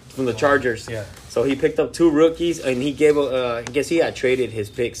from the Chargers. Yeah. So he picked up two rookies, and he gave I guess he had traded his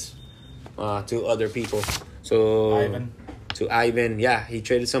picks to other people. So Ivan, yeah, he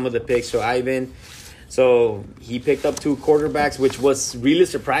traded some of the picks to Ivan. So he picked up two quarterbacks, which was really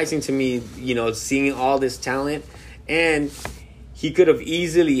surprising to me, seeing all this talent. And he could have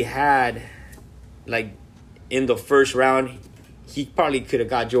easily had, like, in the first round, he probably could have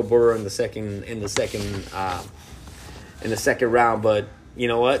got Joe Burrow in the second round. But you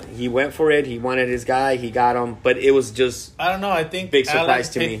know what? He went for it. He wanted his guy. He got him. But it was just, I don't know. I think big surprise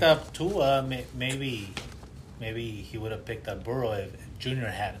to me. picked up Tua. Maybe he would have picked up Burrow if Junior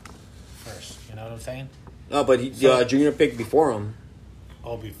had him first. You know what I'm saying? Oh, but Junior picked before him.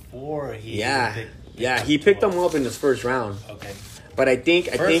 Oh, before he. He picked him up in his first round. Okay. But I think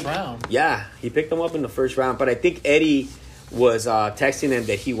first round. Yeah, he picked him up in the first round. But I think Eddie was texting him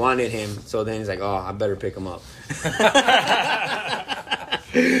that he wanted him. So then he's like, "Oh, I better pick him up."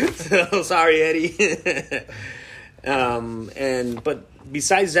 So sorry, Eddie. But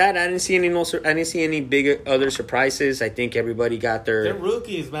besides that, I didn't see any big other surprises. I think everybody got They're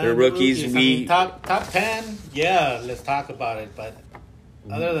rookies, man. They're rookies. I mean, top 10. Yeah, let's talk about it. But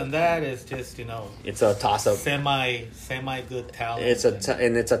other than that, it's just it's a toss up. Semi good talent. It's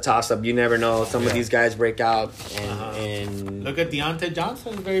a toss up. You never know. Some of these guys break out and look at Deontay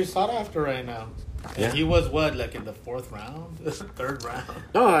Johnson, very sought after right now. Yeah. He was like in the 4th round, 3rd round.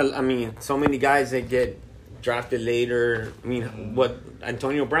 No, I mean, so many guys that get drafted later. I mean, what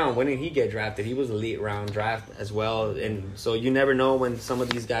Antonio Brown? When did he get drafted? He was a late round draft as well, and so you never know when some of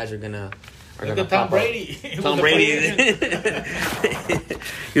these guys are gonna. Look at Tom Brady. Tom Brady.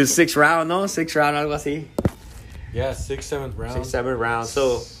 He was 6th round, no? 6th round, algo así. Yeah, 6th, 7th round. 6th, 7th round.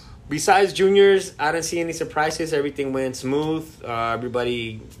 So, besides juniors, I didn't see any surprises. Everything went smooth.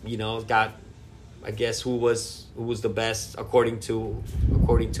 Everybody, got, I guess, who was the best according to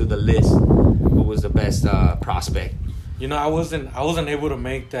the list. Who was the best prospect? I wasn't able to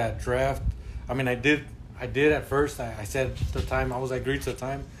make that draft. I mean, I did at first. I said the time. I agreed to the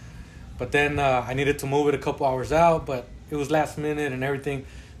time. But then I needed to move it a couple hours out, but it was last minute and everything.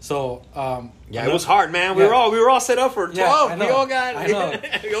 So it was hard, man. We were all set up for 12. Yeah, we all got I know.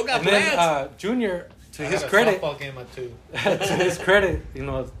 we all got and plans. Then Junior, to his credit, softball game at 2. to his credit,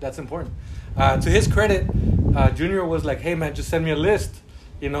 that's important. To his credit, Junior was like, "Hey man, just send me a list."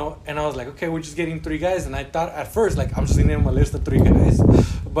 And I was like, "Okay, we're just getting 3 guys." And I thought at first, like, I'm just giving him a list of 3 guys,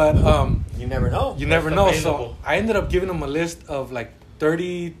 but you never know. You never know. So I ended up giving him a list of like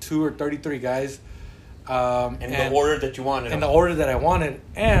 32 or 33 guys. In the order that you wanted. In the order that I wanted.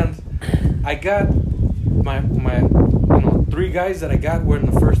 And I got my 3 guys that I got were in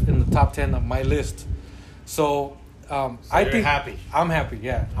the top 10 of my list. So I think happy. I'm happy,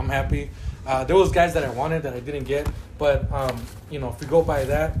 yeah. I'm happy. There was guys that I wanted that I didn't get. But if we go by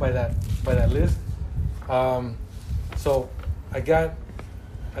that list, so I got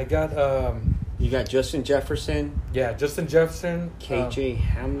you got Justin Jefferson. Yeah, Justin Jefferson. KJ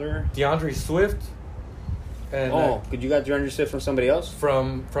Hamler. DeAndre Swift. And could you got DeAndre Swift from somebody else?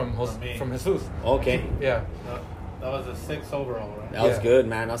 From Jesus. Okay. Yeah. That was a 6th overall, right? That was good,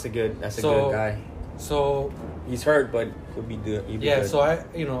 man. That's a good guy. So he's hurt, but he'll be good. Good. So I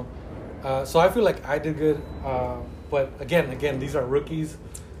feel like I did good. But again, these are rookies.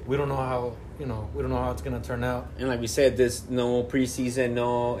 We don't know how it's gonna turn out. And like we said, there's no preseason,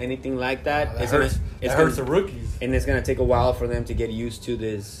 no anything like that. It hurts the rookies, and it's gonna take a while for them to get used to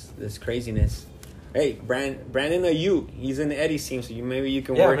this craziness. Hey, Brandon Ayuk, he's in the Eddie's team, so maybe you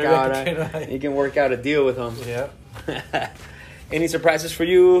can work out a deal with him. Yeah. Any surprises for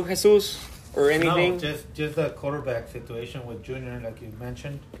you, Jesus, or anything? No, just the quarterback situation with Junior, like you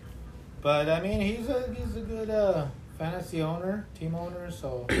mentioned. But I mean, he's a good fantasy team owner,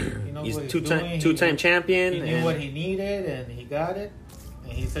 so he knows what he's doing. Two-time champion. He knew what he needed, and he got it.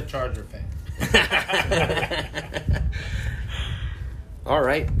 And he's a Charger fan. All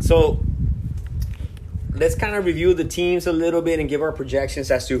right, so let's kind of review the teams a little bit and give our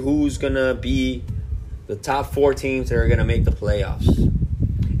projections as to who's gonna be the top 4 teams that are gonna make the playoffs.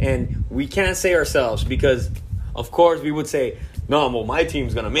 And we can't say ourselves because, of course, we would say, no, well, my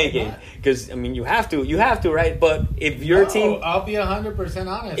team's gonna make it because I mean you have to, right? But if your team, I'll be 100%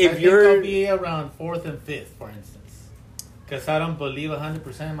 honest. If I think you're, I'll be around 4th and 5th, for instance, because I don't believe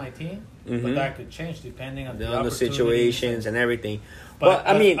 100% in my team, but that could change depending on the situations and everything. But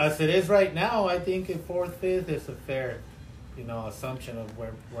I mean, as it is right now, I think 4th, 5th is a fair, assumption of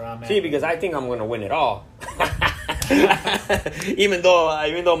where I'm at. See, because I think I'm gonna win it all. even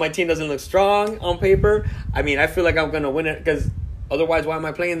though my team doesn't look strong on paper, I mean, I feel like I'm gonna win it because otherwise, why am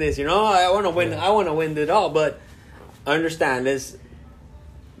I playing this? I want to win. Yeah. I want to win it all, but I understand this.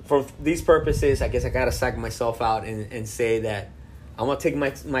 For these purposes, I guess I gotta psych myself out and say that I'm gonna take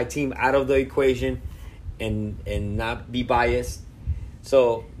my team out of the equation and not be biased.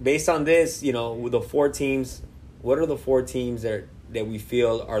 So based on this, with the 4 teams, what are the 4 teams that we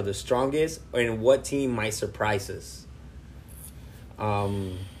feel are the strongest, and what team might surprise us? I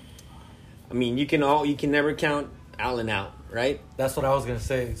mean, you can never count Allen out, right? That's what I was gonna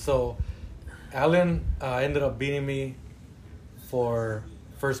say. So, Allen ended up beating me for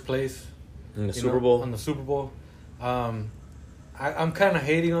first place in the Super Bowl. On the Super Bowl, I'm kind of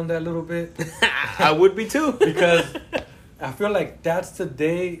hating on that a little bit. I would be too because I feel like that's the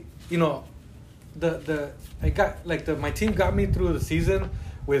day. My team got me through the season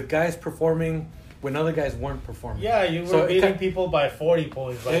with guys performing when other guys weren't performing. Yeah, you were beating people by 40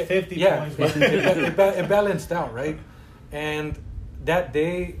 points, by 50 points. It balanced out, right? And that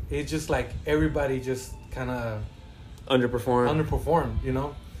day, it's just like everybody just kind of underperformed. you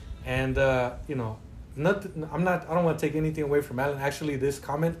know, and you know, nothing. I don't want to take anything away from Allen. Actually, this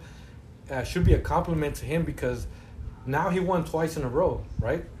comment should be a compliment to him because now he won twice in a row,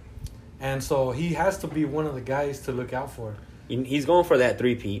 right? And so he has to be one of the guys to look out for. He's going for that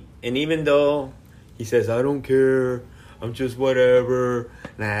three-peat. And even though he says, I don't care, I'm just whatever,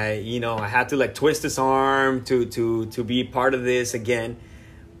 and I had to like twist his arm to be part of this again.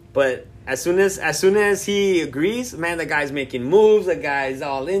 But as soon as he agrees, man, the guy's making moves, the guy's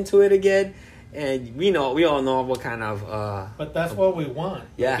all into it again. And we all know what kind of but that's what we want.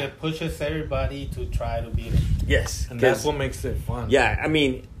 Yeah. Like, it pushes everybody to try to beat him. Yes. And that's what makes it fun. Yeah, I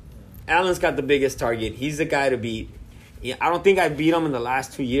mean, Allen's got the biggest target. He's the guy to beat. Yeah, I don't think I beat him in the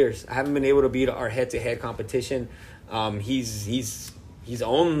last 2 years. I haven't been able to beat our head-to-head competition. He's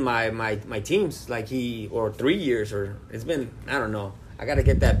owned my teams like 3 years, or it's been, I don't know. I got to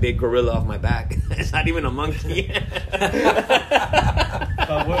get that big gorilla off my back. It's not even a monkey.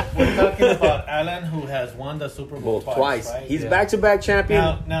 But we're talking about Allen, who has won the Super Bowl twice. Right? He's back-to-back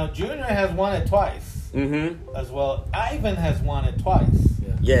champion. Now Junior has won it twice as well. Ivan has won it twice.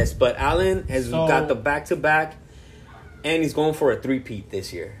 Yeah. Yes, but Allen has got the back-to-back, and he's going for a three-peat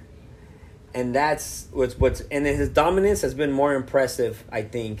this year. And that's what's and his dominance has been more impressive, I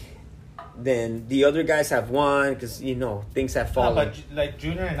think, than the other guys have won, because things have fallen. No, but like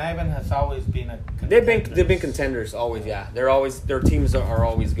Junior and Ivan has always been a contenders. They've been contenders always. Yeah, their teams are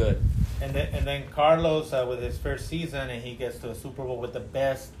always good. And then Carlos with his first season, and he gets to a Super Bowl with the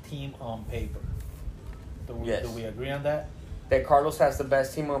best team on paper. Do we agree on that? That Carlos has the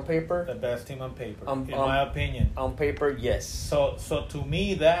best team on paper? The best team on paper, in my opinion. On paper, yes. So to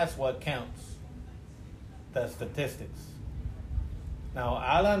me, that's what counts. The statistics. Now,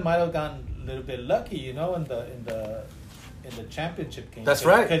 Allen might have gotten a little bit lucky, in the championship game. That's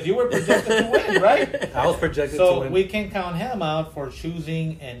right. Because you were projected to win, right? I was projected to win. So we can count him out for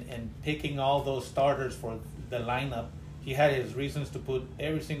choosing and picking all those starters for the lineup. He had his reasons to put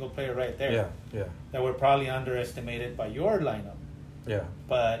every single player right there. Yeah. That were probably underestimated by your lineup. Yeah.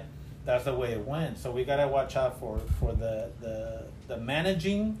 But that's the way it went. So we gotta watch out for the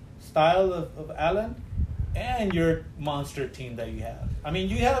managing style of Allen and your monster team that you have. I mean,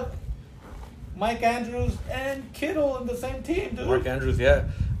 you have Mike Andrews and Kittle in the same team, dude. Mark Andrews, yeah.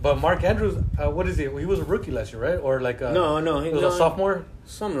 But Mark Andrews, what is he? He was a rookie last year, right? Or like no, he was a sophomore?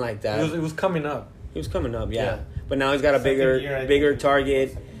 Something like that. He was coming up. He was coming up, yeah. But now he's got a bigger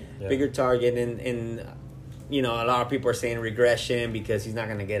target, and a lot of people are saying regression because he's not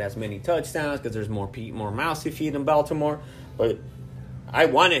going to get as many touchdowns because there's more mouths to feed in Baltimore. But I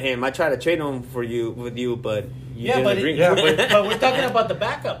wanted him. I tried to trade him with you, but you didn't agree. But we're talking about the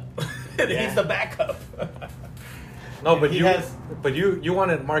backup. He's the backup. No, but you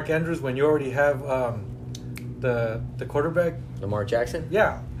wanted Mark Andrews when you already have the quarterback, Lamar Jackson.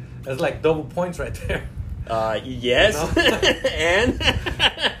 Yeah, that's like double points right there. Yes, and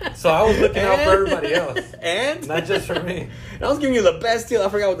so I was looking out for everybody else, and not just for me. I was giving you the best deal. I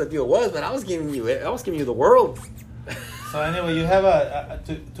forgot what the deal was, but I was giving you the world. So anyway, you have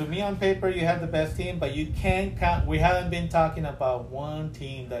to me on paper, you have the best team, but you can't count. We haven't been talking about one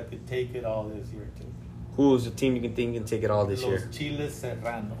team that could take it all this year, too. Who's the team you can think can take it all this year? Los Chiles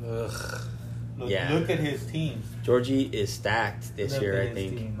Serrano. Ugh. Look at his teams. Georgie is stacked this year, I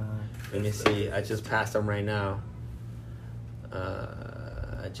think. Team, let me see. I just passed him right now.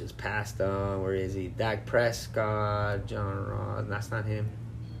 I just passed him. Where is he? Dak Prescott, John Ross. That's not him.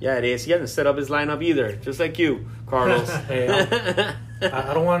 Yeah, it is. He hasn't set up his lineup either. Just like you, Carlos. Hey,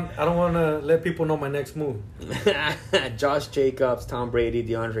 I don't want to let people know my next move. Josh Jacobs, Tom Brady,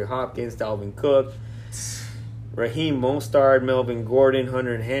 DeAndre Hopkins, Dalvin Cook, Raheem Mostert, Melvin Gordon,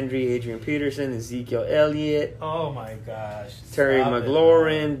 Hunter Henry, Adrian Peterson, Ezekiel Elliott. Oh my gosh! Terry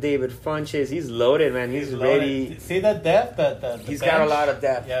McLaurin, David Funches. He's loaded, man. He's ready. See that depth? He's bench? got a lot of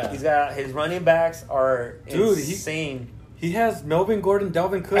depth. Yeah. He's got his running backs are insane. He has Melvin Gordon,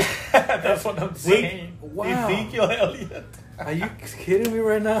 Dalvin Cook. That's what I'm saying. Wow. Ezekiel Elliott. Are you kidding me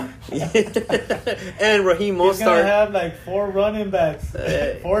right now? And Raheem Mostert. He's gonna have like 4 running backs,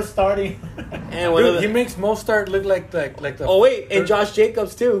 4 starting. And he makes Mostert look like the. Oh wait, and Josh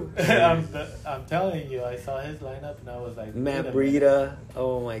Jacobs too. I'm telling you, I saw his lineup and I was like, Matt Breida.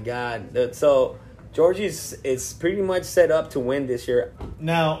 Oh my God. So Georgie's is pretty much set up to win this year.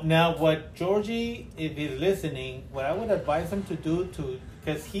 Now, what Georgie, if he's listening, what I would advise him to do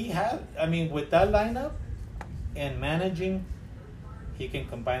because with that lineup and managing, he can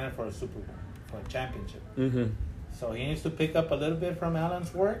combine it for a Super Bowl, for a championship. Mm-hmm. So he needs to pick up a little bit from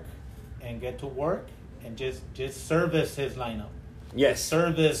Allen's work and get to work and just service his lineup. Yes.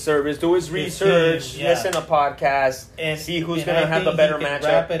 Service. Do his research. Yeah. Listen to podcasts. And see who's and going to I have the think better he can matchup.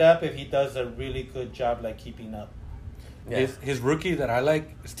 wrap it up if he does a really good job, like keeping up. Yeah. His rookie that I like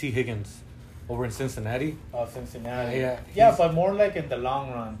is T. Higgins over in Cincinnati. Oh, Cincinnati. Yeah, but more like in the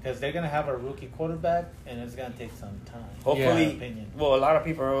long run, because they're gonna have a rookie quarterback, and it's gonna take some time. Hopefully, well, a lot of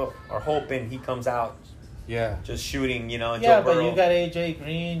people are hoping he comes out. Yeah, just shooting, Yeah, Joe but Burrow. you got AJ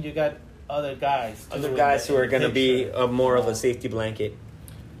Green, you got other guys. Who are going to be more of a safety blanket.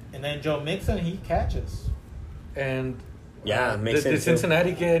 And then Joe Mixon, he catches. And Mixon. Did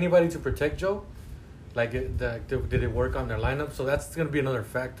Cincinnati get anybody to protect Joe? Like, did it work on their lineup? So that's going to be another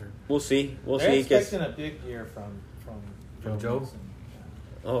factor. We'll see. They're expecting a big year from Joe. Mixon.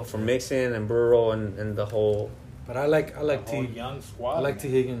 Oh, from Mixon and Burrow and the whole. But I like T. Young squad. I like T.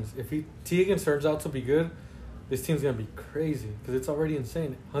 Higgins. If T. Higgins turns out to be good, this team's gonna be crazy because it's already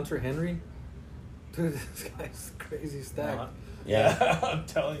insane. Hunter Henry, dude, this guy's crazy stacked. Yeah, I'm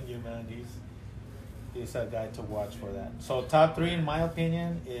telling you, man, he's a guy to watch for that. So top 3, in my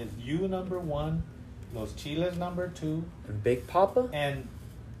opinion, is you number 1, Los Chiles number 2, and Big Papa, and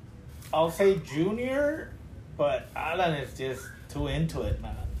I'll say Junior, but Alan is just too into it,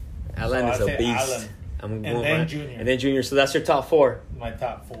 man. Alan is a beast. Alan. And then Junior. So that's your top 4. My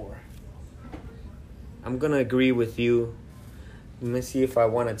top 4. I'm gonna agree with you. Let me see if I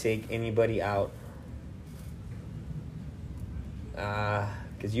want to take anybody out.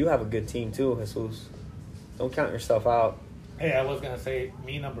 Because you have a good team too, Jesus. Don't count yourself out. Hey, I was gonna say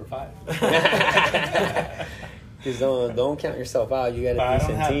me number 5. Because don't count yourself out. You got a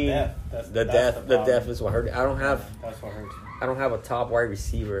decent team. Depth. The depth is what hurt. That's what hurts me. I don't have a top wide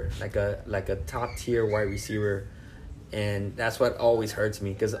receiver, like a top tier wide receiver, and that's what always hurts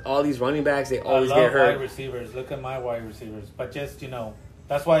me. Because all these running backs, they always get hurt. Wide receivers. Look at my wide receivers. But just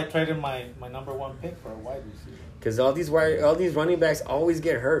that's why I traded my number 1 pick for a wide receiver. Because all these running backs always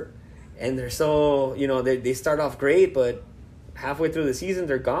get hurt, and they're so they start off great, but halfway through the season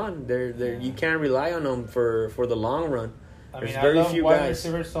they're gone. You can't rely on them for the long run. There's very I love few wide guys.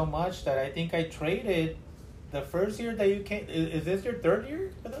 receivers so much that I think I traded the first year that you came. Is this your 3rd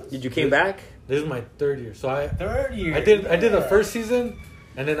year with us? Did you came back? This is my 3rd year. So 3rd year. I did the first season,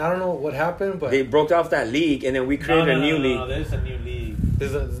 and then I don't know what happened, but They broke off that league, and then we created a new league. No, there's a new league.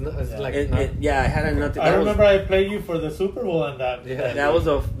 I had another. I remember I played you for the Super Bowl in that. Yeah. That was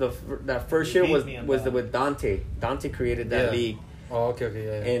that first year beat was me on was that. with Dante. Dante created that league. Oh, okay,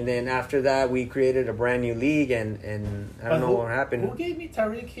 yeah. And then after that, we created a brand new league, and I don't know what happened. Who gave me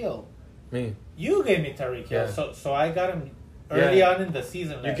Tyreek Hill? Me. You gave me Tyreek Hill. Yeah. So I got him early on in the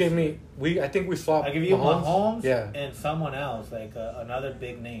season. You gave me. I think we swapped. I give you Mahomes Yeah. and someone else, like another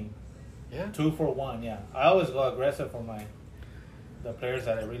big name. Yeah. 2 for 1. Yeah, I always go aggressive for the players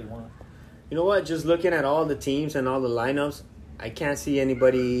that I really want. You know what? Just looking at all the teams and all the lineups, I can't see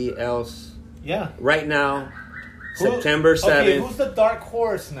anybody else. Yeah. Right now, September 7th. Okay, who's the dark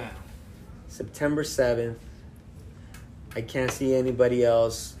horse now? September 7th. I can't see anybody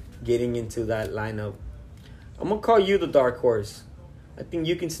else getting into that lineup. I'm going to call you the dark horse. I think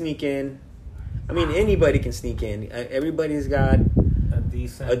you can sneak in. I mean, anybody can sneak in. Everybody's got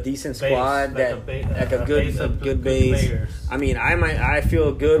a decent squad, a good base. Players. I mean, I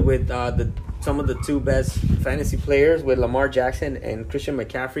feel good with some of the 2 best fantasy players with Lamar Jackson and Christian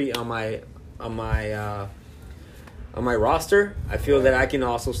McCaffrey on my roster. I feel that I can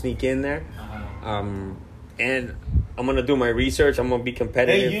also sneak in there. And I'm gonna do my research. I'm gonna be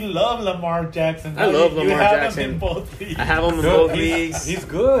competitive. Hey, you love Lamar Jackson. I love Lamar Jackson. Him in both leagues. I have him in both leagues. He's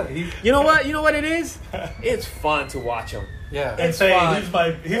good. You know what? You know what it is? It's fun to watch him. Yeah. And say fun.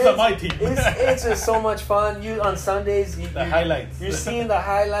 he's on my team. It's just so much fun. You on Sundays, the highlights. You're seeing the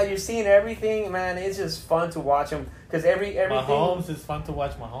highlight. You're seeing everything, man. It's just fun to watch him because everything. Mahomes is fun to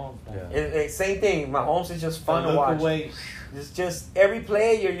watch. Mahomes. Yeah. Same thing. Mahomes is just fun to watch. Away. It's just every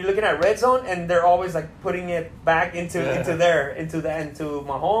play you're looking at red zone and they're always like putting it back into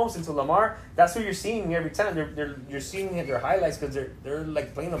Mahomes, into Lamar. That's what you're seeing every time. You're seeing their highlights because they're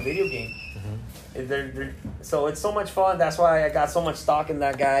like playing a video game. Mm-hmm. So it's so much fun. That's why I got so much stock in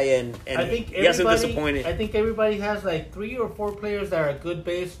that guy, and I think he hasn't disappointed. I think everybody has like 3 or 4 players that are a good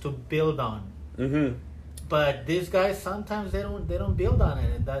base to build on. Mm-hmm. But these guys sometimes they don't build on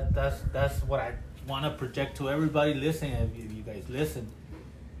it, and that's what I want to project to everybody listening. If you guys listen,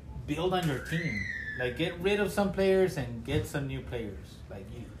 build on your team. Like, get rid of some players and get some new players. Like,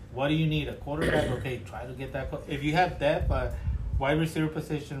 what do you need? A quarterback? Okay, try to get that. If you have depth, wide receiver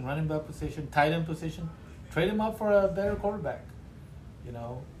position, running back position, tight end position, trade him up for a better quarterback,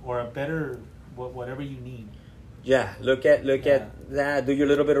 or a better whatever you need. Yeah, look at that. Do your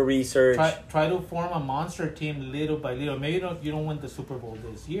little bit of research. Try to form a monster team little by little. Maybe you don't win the Super Bowl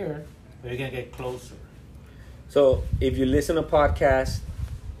this year, but you're gonna get closer. So if you listen to podcasts,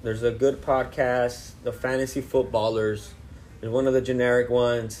 there's a good podcast, the Fantasy Footballers. There's one of the generic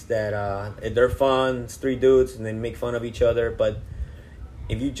ones that they're fun. It's 3 dudes and they make fun of each other. But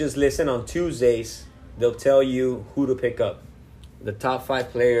if you just listen on Tuesdays, they'll tell you who to pick up, the top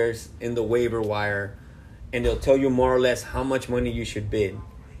 5 players in the waiver wire, and they'll tell you more or less how much money you should bid.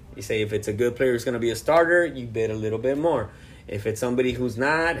 You say if it's a good player who's going to be a starter, you bid a little bit more. If it's somebody who's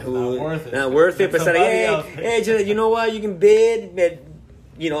not worth it, but hey, just, you know what, you can bid, but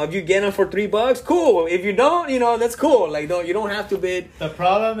if you get them for $3, cool. If you don't, that's cool. Like, you don't have to bid. The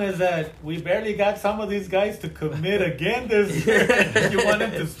problem is that we barely got some of these guys to commit again this year. You want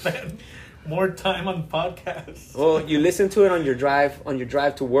them to spend more time on podcasts. Well, you listen to it on your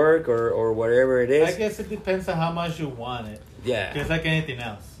drive to work or wherever it is. I guess it depends on how much you want it. Yeah, just like anything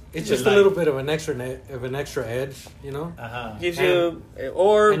else. It's just a little bit of an extra edge, Gives you,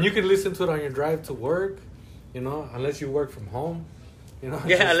 or and you can listen to it on your drive to work, unless you work from home,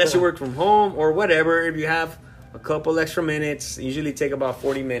 unless you work from home or whatever. If you have a couple extra minutes, usually take about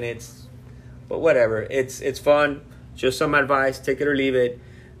 40 minutes, but whatever. It's fun. Just some advice. Take it or leave it.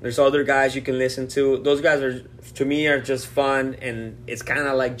 There's other guys you can listen to. Those guys to me, are just fun, and it's kind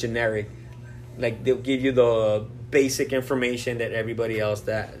of like generic. Like, they'll give you the basic information that everybody else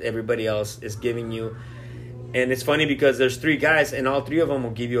is giving you. And it's funny because there's 3 guys, and all 3 of them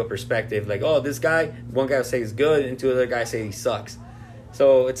will give you a perspective. Like, oh, this guy, one guy will say he's good, and 2 other guys say he sucks.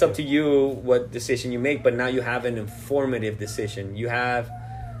 So it's up to you what decision you make, but now you have an informative decision. You have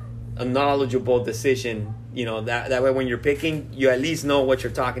a knowledgeable decision. That way when you're picking, you at least know what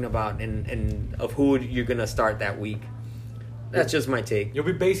you're talking about and of who you're going to start that week. That's just my take. You'll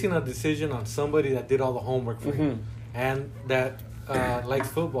be basing a decision on somebody that did all the homework for you and that likes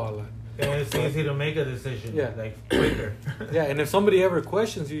football a lot. And it's easy to make a decision. Yeah. Like, quicker. Yeah, and if somebody ever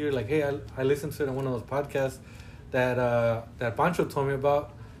questions you, you're like, hey, I listened to it on one of those podcasts that Pancho told me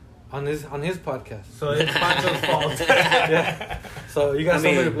about on his podcast. So it's Pancho's fault. Yeah. So you got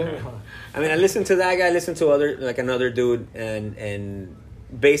somebody to blame it on. I listened to that guy, I listened to another dude, and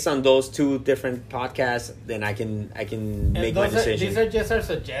based on those 2 different podcasts, then I can make my decision. These are just our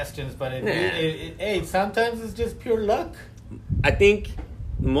suggestions, but hey, sometimes it's just pure luck. I think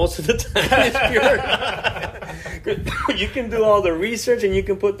most of the time it's pure. You can do all the research and you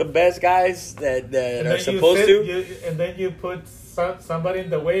can put the best guys that are supposed to. And then you put somebody in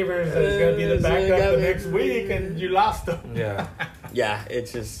the waivers that is going to be the backup the next week, and you lost them. Yeah. Yeah,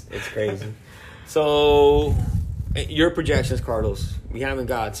 it's crazy. So, your projections, Carlos, we haven't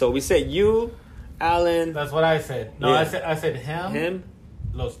got. So we said you, Alan. That's what I said. No, I said him.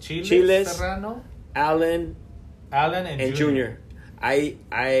 Los Chiles Serrano. Alan and Junior. I'm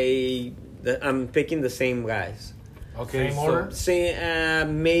picking the same guys. Okay. Same order?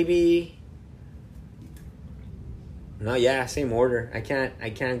 Maybe. No, yeah, same order. I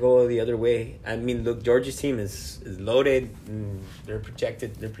can't go the other way. Look, Georgia's team is loaded. They're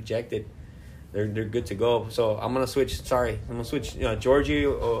projected. They're good to go. So I'm gonna switch. Georgie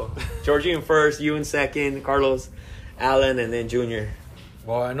in first, you in second, Carlos, Alan, and then Junior.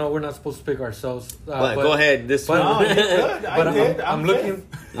 Well, I know we're not supposed to pick ourselves. But go ahead. This one. No, you could. I'm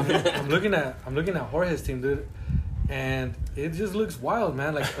looking at Jorge's team, dude, and it just looks wild,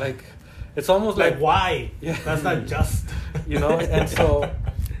 man. Like it's almost like why? Yeah, that's not just. And so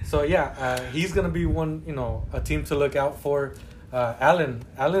yeah, he's gonna be one, a team to look out for. Alan,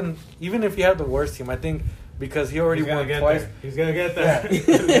 even if he had the worst team, I think because he already won twice. He's gonna get there.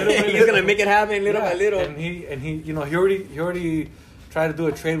 Yeah. He's gonna make it happen little by little. And he he already tried to do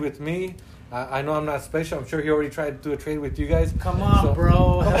a trade with me. I know I'm not special. I'm sure he already tried to do a trade with you guys. Come on,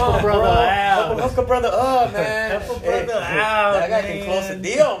 bro. Help a brother out. Help a brother up, man. Help a brother out. That guy can close the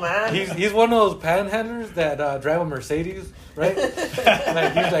deal, man. He's one of those panhandlers that drive a Mercedes, right?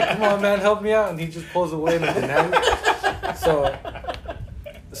 He's like, come on, man, help me out, and he just pulls away in a Denali.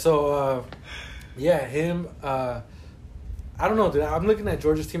 So yeah, him. I don't know, dude. I'm looking at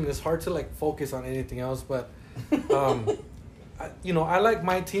Georgia's team, and it's hard to focus on anything else. But, I like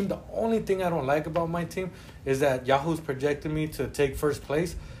my team. The only thing I don't like about my team is that Yahoo's projected me to take first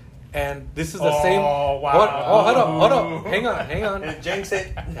place, and this is the same. Oh wow! Hold up! Hang on. Jinx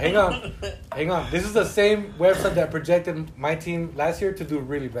it. Hang on. This is the same website that projected my team last year to do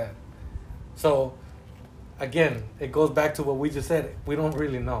really bad. So, again, it goes back to what we just said. We don't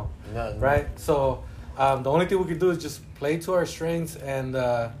really know, right? So, the only thing we can do is just play to our strengths and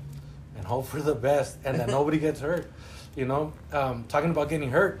hope for the best, and that nobody gets hurt. Talking about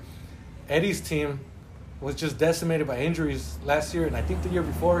getting hurt, Eddie's team was just decimated by injuries last year, and I think the year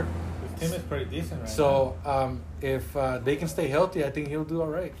before. His team is pretty decent right So if they can stay healthy, I think he'll do all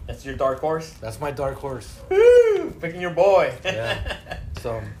right. That's your dark horse? That's my dark horse. Woo! Picking your boy. Yeah.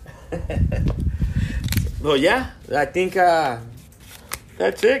 So. Well, yeah, I think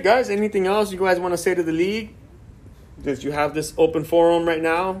that's it, guys. Anything else you guys want to say to the league? Just you have this open forum right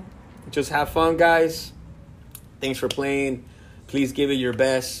now. Just have fun, guys. Thanks for playing. Please give it your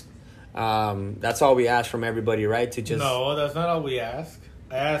best. That's all we ask from everybody, right? To just No, that's not all we ask.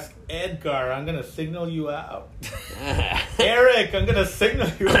 I ask Edgar, I'm gonna signal you out. Eric, I'm gonna signal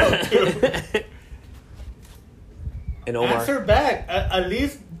you out too. And Omar. Answer back. At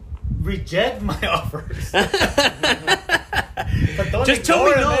least reject my offers. But don't Just tell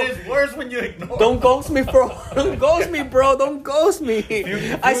ignore me it, no. man. It's worse when you ignore. Don't ghost me, bro. Don't ghost me, bro. Don't ghost me.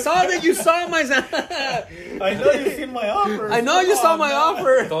 I saw that you saw my. I know you've seen my offers. I know you saw my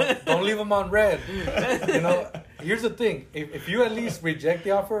offer. Don't leave him on red. You know, here's the thing: if you at least reject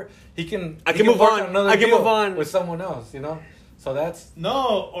the offer, he can move work on. another I can deal move on with someone else. You know, so that's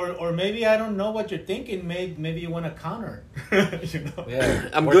No, or maybe I don't know what you're thinking. Maybe you want to counter. You know. yeah.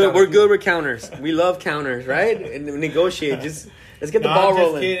 I'm work good. out We're a deal. good with counters. We love counters, right? And negotiate. Just let's get the ball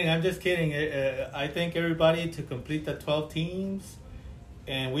rolling. I'm just kidding. I think everybody to complete the 12 teams,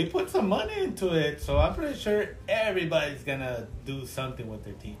 and we put some money into it. So I'm pretty sure everybody's gonna do something with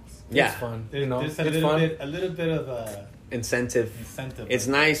their teams. Yeah, It's fun. There's, You know, there's it's fun. a little bit of incentive. incentive. It's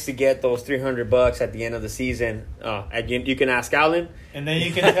nice to get those $300 at the end of the season. And you can ask Alan. And then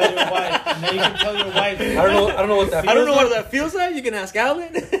you can tell your wife. And then you can tell your wife. I don't know what that. I don't know what that feels like. You can ask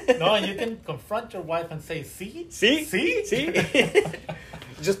Alan. No, and you can confront your wife and say, "See, See? see, See?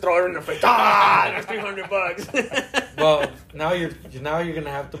 Just throw it in her face. That's $300. Well, now you're gonna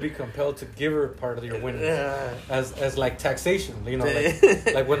have to be compelled to give her part of your winnings Yeah. as like taxation. You know,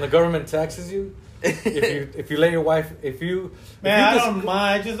 like when the government taxes you. If you let your wife Man, I don't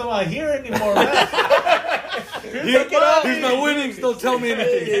mind. I just don't want to hear anymore. Man. Take it off. Here's my winnings. Don't tell me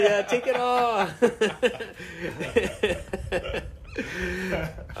anything. Yeah, take it off.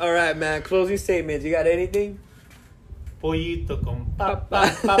 All right, man. Closing statements. You got anything? Pollito con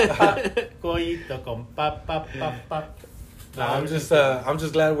papa, papa. Pollito con papa, papa. No, I'm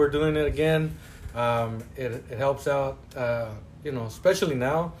just glad we're doing it again. It helps out, especially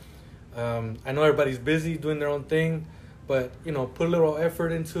now. I know everybody's busy doing their own thing, but put a little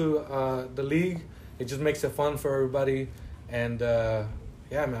effort into the league. It just makes it fun for everybody, and yeah,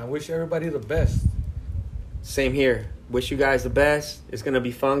 man, I wish everybody the best. Same here. Wish you guys the best. It's gonna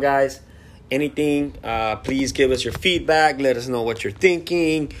be fun, guys. Anything, please give us your feedback. Let us know what you're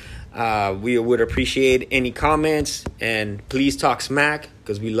thinking. We would appreciate any comments, and please talk smack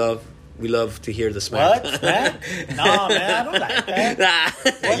because we love to hear the smack. What? Smack? No, man, I don't like that.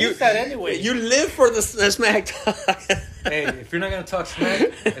 What is that anyway? You live for the smack talk. Hey, if you're not gonna talk smack,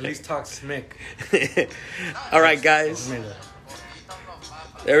 at least talk smick. All right, guys.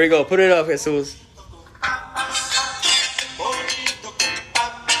 There we go. Put it up, Jesus.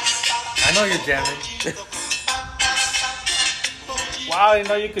 I know you're jamming. Wow, you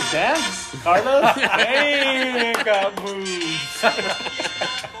know you could dance, Carlos? Hey, got moves.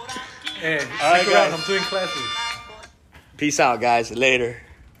 Hey, All right, stick around. guys. I'm doing classes. Peace out, guys. Later.